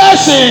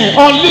 blessing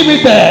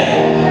unlimited,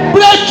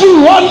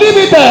 breakthrough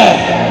unlimited.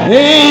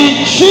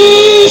 In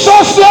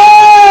Jesus'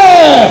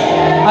 name,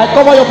 I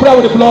cover your prayer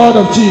with the blood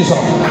of Jesus.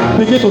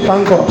 Begin to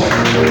thank God.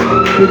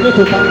 Begin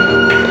to thank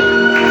God.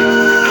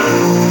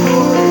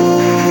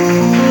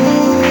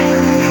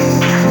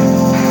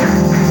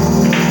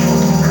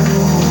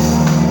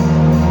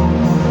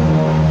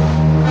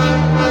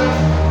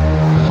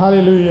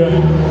 Hallelujah.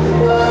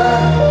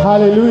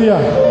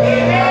 Hallelujah.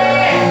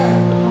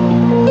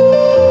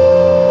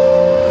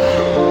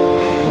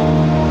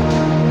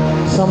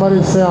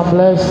 Somebody say, I'm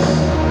blessed.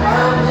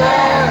 I'm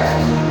blessed.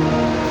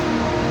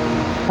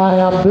 I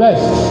am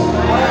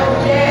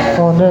blessed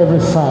on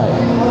every side.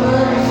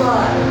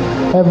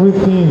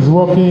 Everything is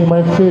working in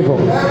my favor.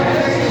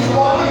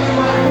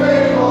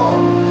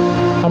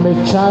 I'm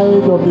a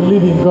child of the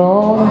living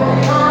God.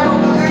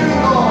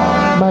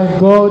 My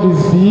God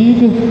is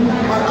big.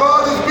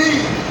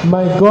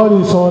 My God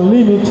is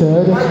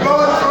unlimited.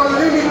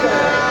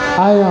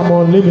 I am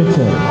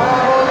unlimited.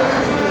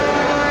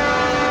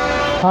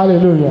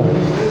 Hallelujah.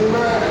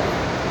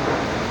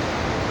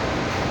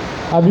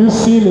 Have you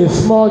seen a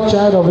small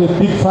child of a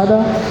big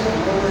father?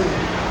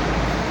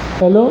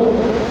 Hello?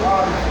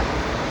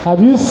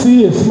 Have you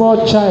seen a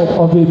small child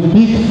of a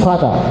big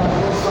father?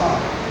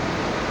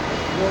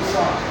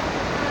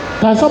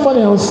 Can somebody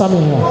answer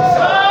me here?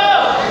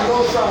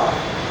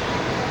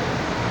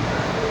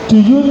 Do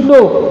you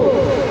know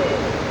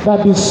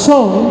that the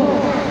son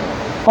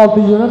of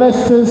the United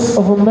States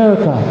of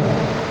America,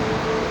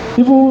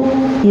 even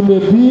he may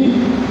be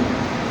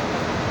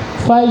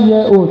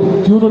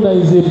 5-year-old, do you know that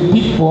he's a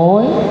big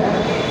boy?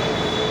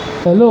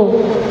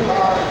 Hello?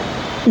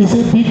 He's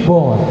a big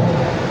boy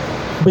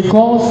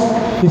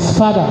because his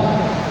father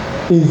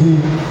is the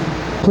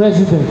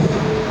president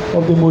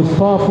of the most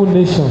powerful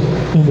nation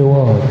in the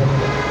world.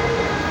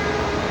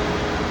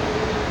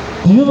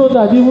 Do you know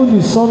that even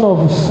the son of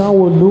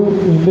Sanwo-Olu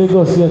in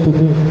Lagos here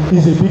today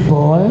is a big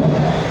boy?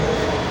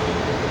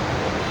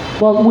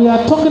 But we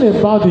are talking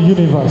about the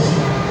universe,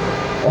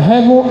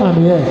 heaven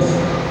and the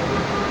earth.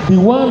 The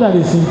one that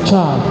is in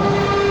charge,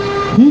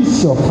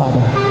 he's your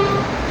father.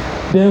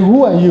 Then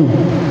who are you?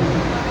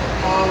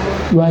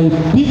 You are a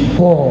big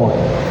boy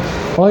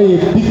or a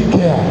big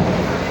girl.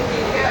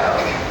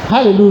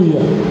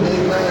 Hallelujah.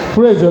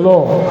 Praise the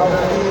Lord.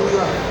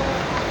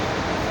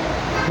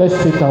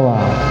 Let's take a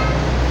while.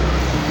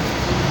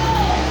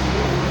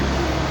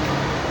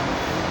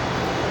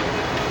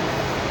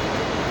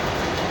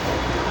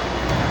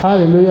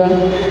 Hallelujah.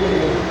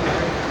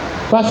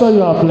 Pastor,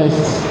 you are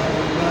blessed.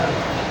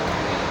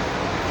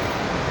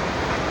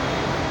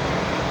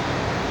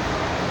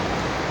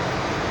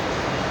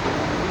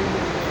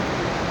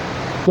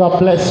 You are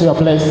blessed. You are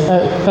blessed.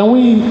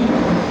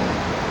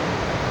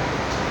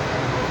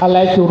 I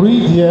like to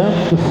read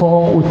here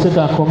before we take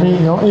our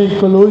communion in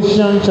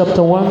Colossians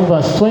chapter 1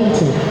 verse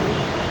 20.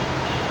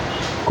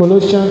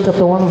 Colossians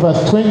chapter 1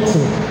 verse 20.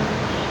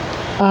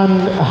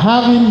 And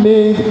having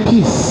made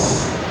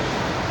peace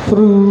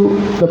through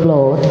the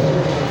blood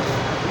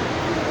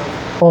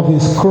of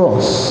his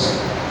cross,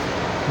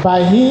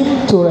 by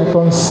him to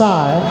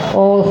reconcile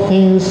all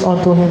things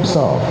unto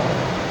himself.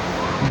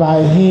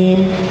 By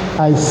him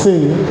I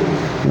say,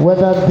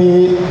 whether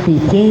they be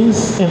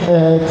things in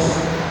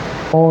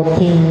earth or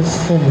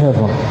things in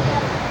heaven.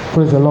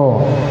 Praise the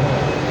Lord.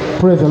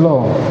 Praise the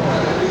Lord.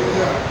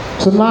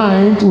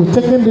 Tonight we're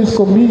taking this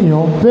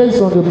communion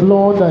based on the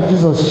blood that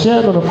Jesus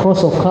shed on the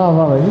cross of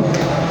Calvary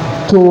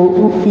to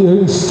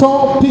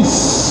restore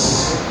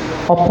peace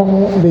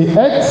upon the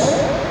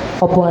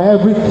earth, upon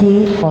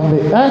everything on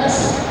the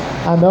earth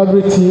and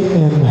everything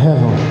in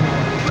heaven.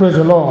 Praise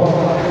the Lord.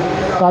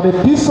 That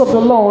the peace of the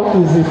Lord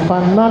is the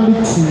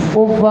finality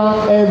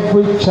over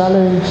every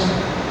challenge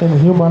in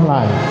human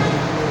life.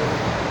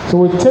 So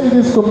we take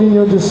this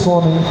communion this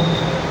morning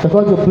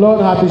because the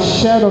blood has been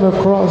shed on the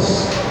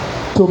cross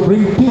to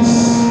bring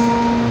peace,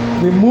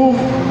 remove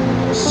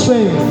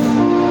strain,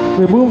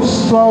 remove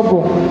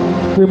struggle,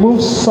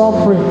 remove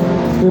suffering,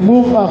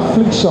 remove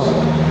affliction,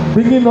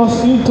 bringing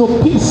us into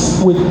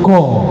peace with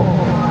God.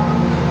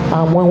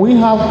 And when we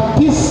have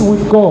peace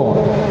with God,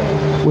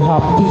 we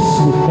have peace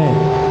with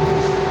men.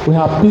 We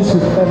have peace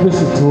with every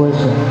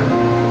situation.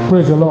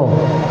 Praise the Lord.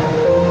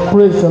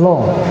 Praise the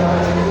Lord.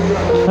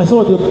 And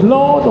so the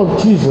blood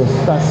of Jesus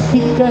that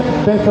speaketh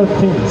better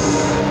things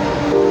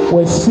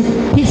will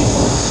speak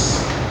peace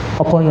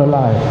upon your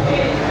life,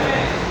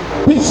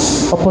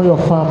 peace upon your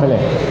family,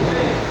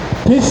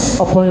 peace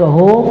upon your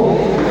home,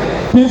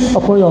 peace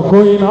upon your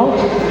going out,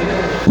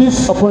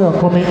 peace upon your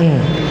coming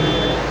in.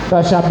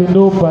 There shall be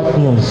no bad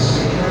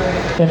news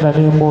in the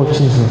name of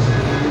Jesus.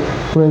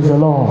 Praise the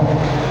Lord.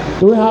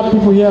 Do we have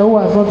people here who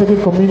have not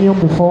taken communion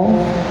before?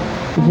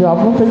 If you have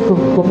not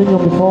taken communion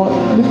before,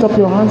 lift up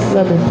your hands.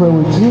 Let me pray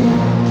with you.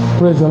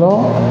 Praise the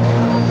Lord.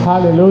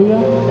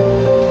 Hallelujah.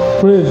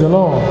 Praise the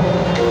Lord.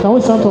 Can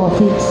we stand to our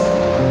feet?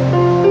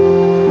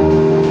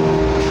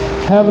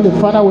 Heavenly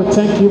Father, we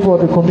thank you for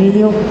the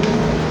communion,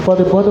 for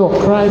the body of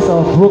Christ that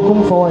was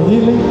broken for our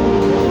healing.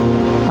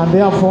 And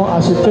therefore,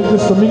 as we take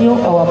this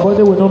communion, our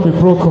body will not be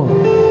broken.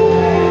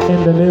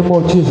 In the name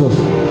of Jesus.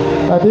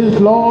 That this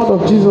blood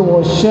of Jesus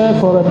was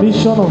shed for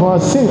remission of our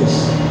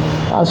sins.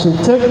 As we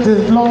take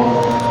this blood,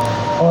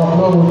 our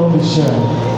blood will not be shed.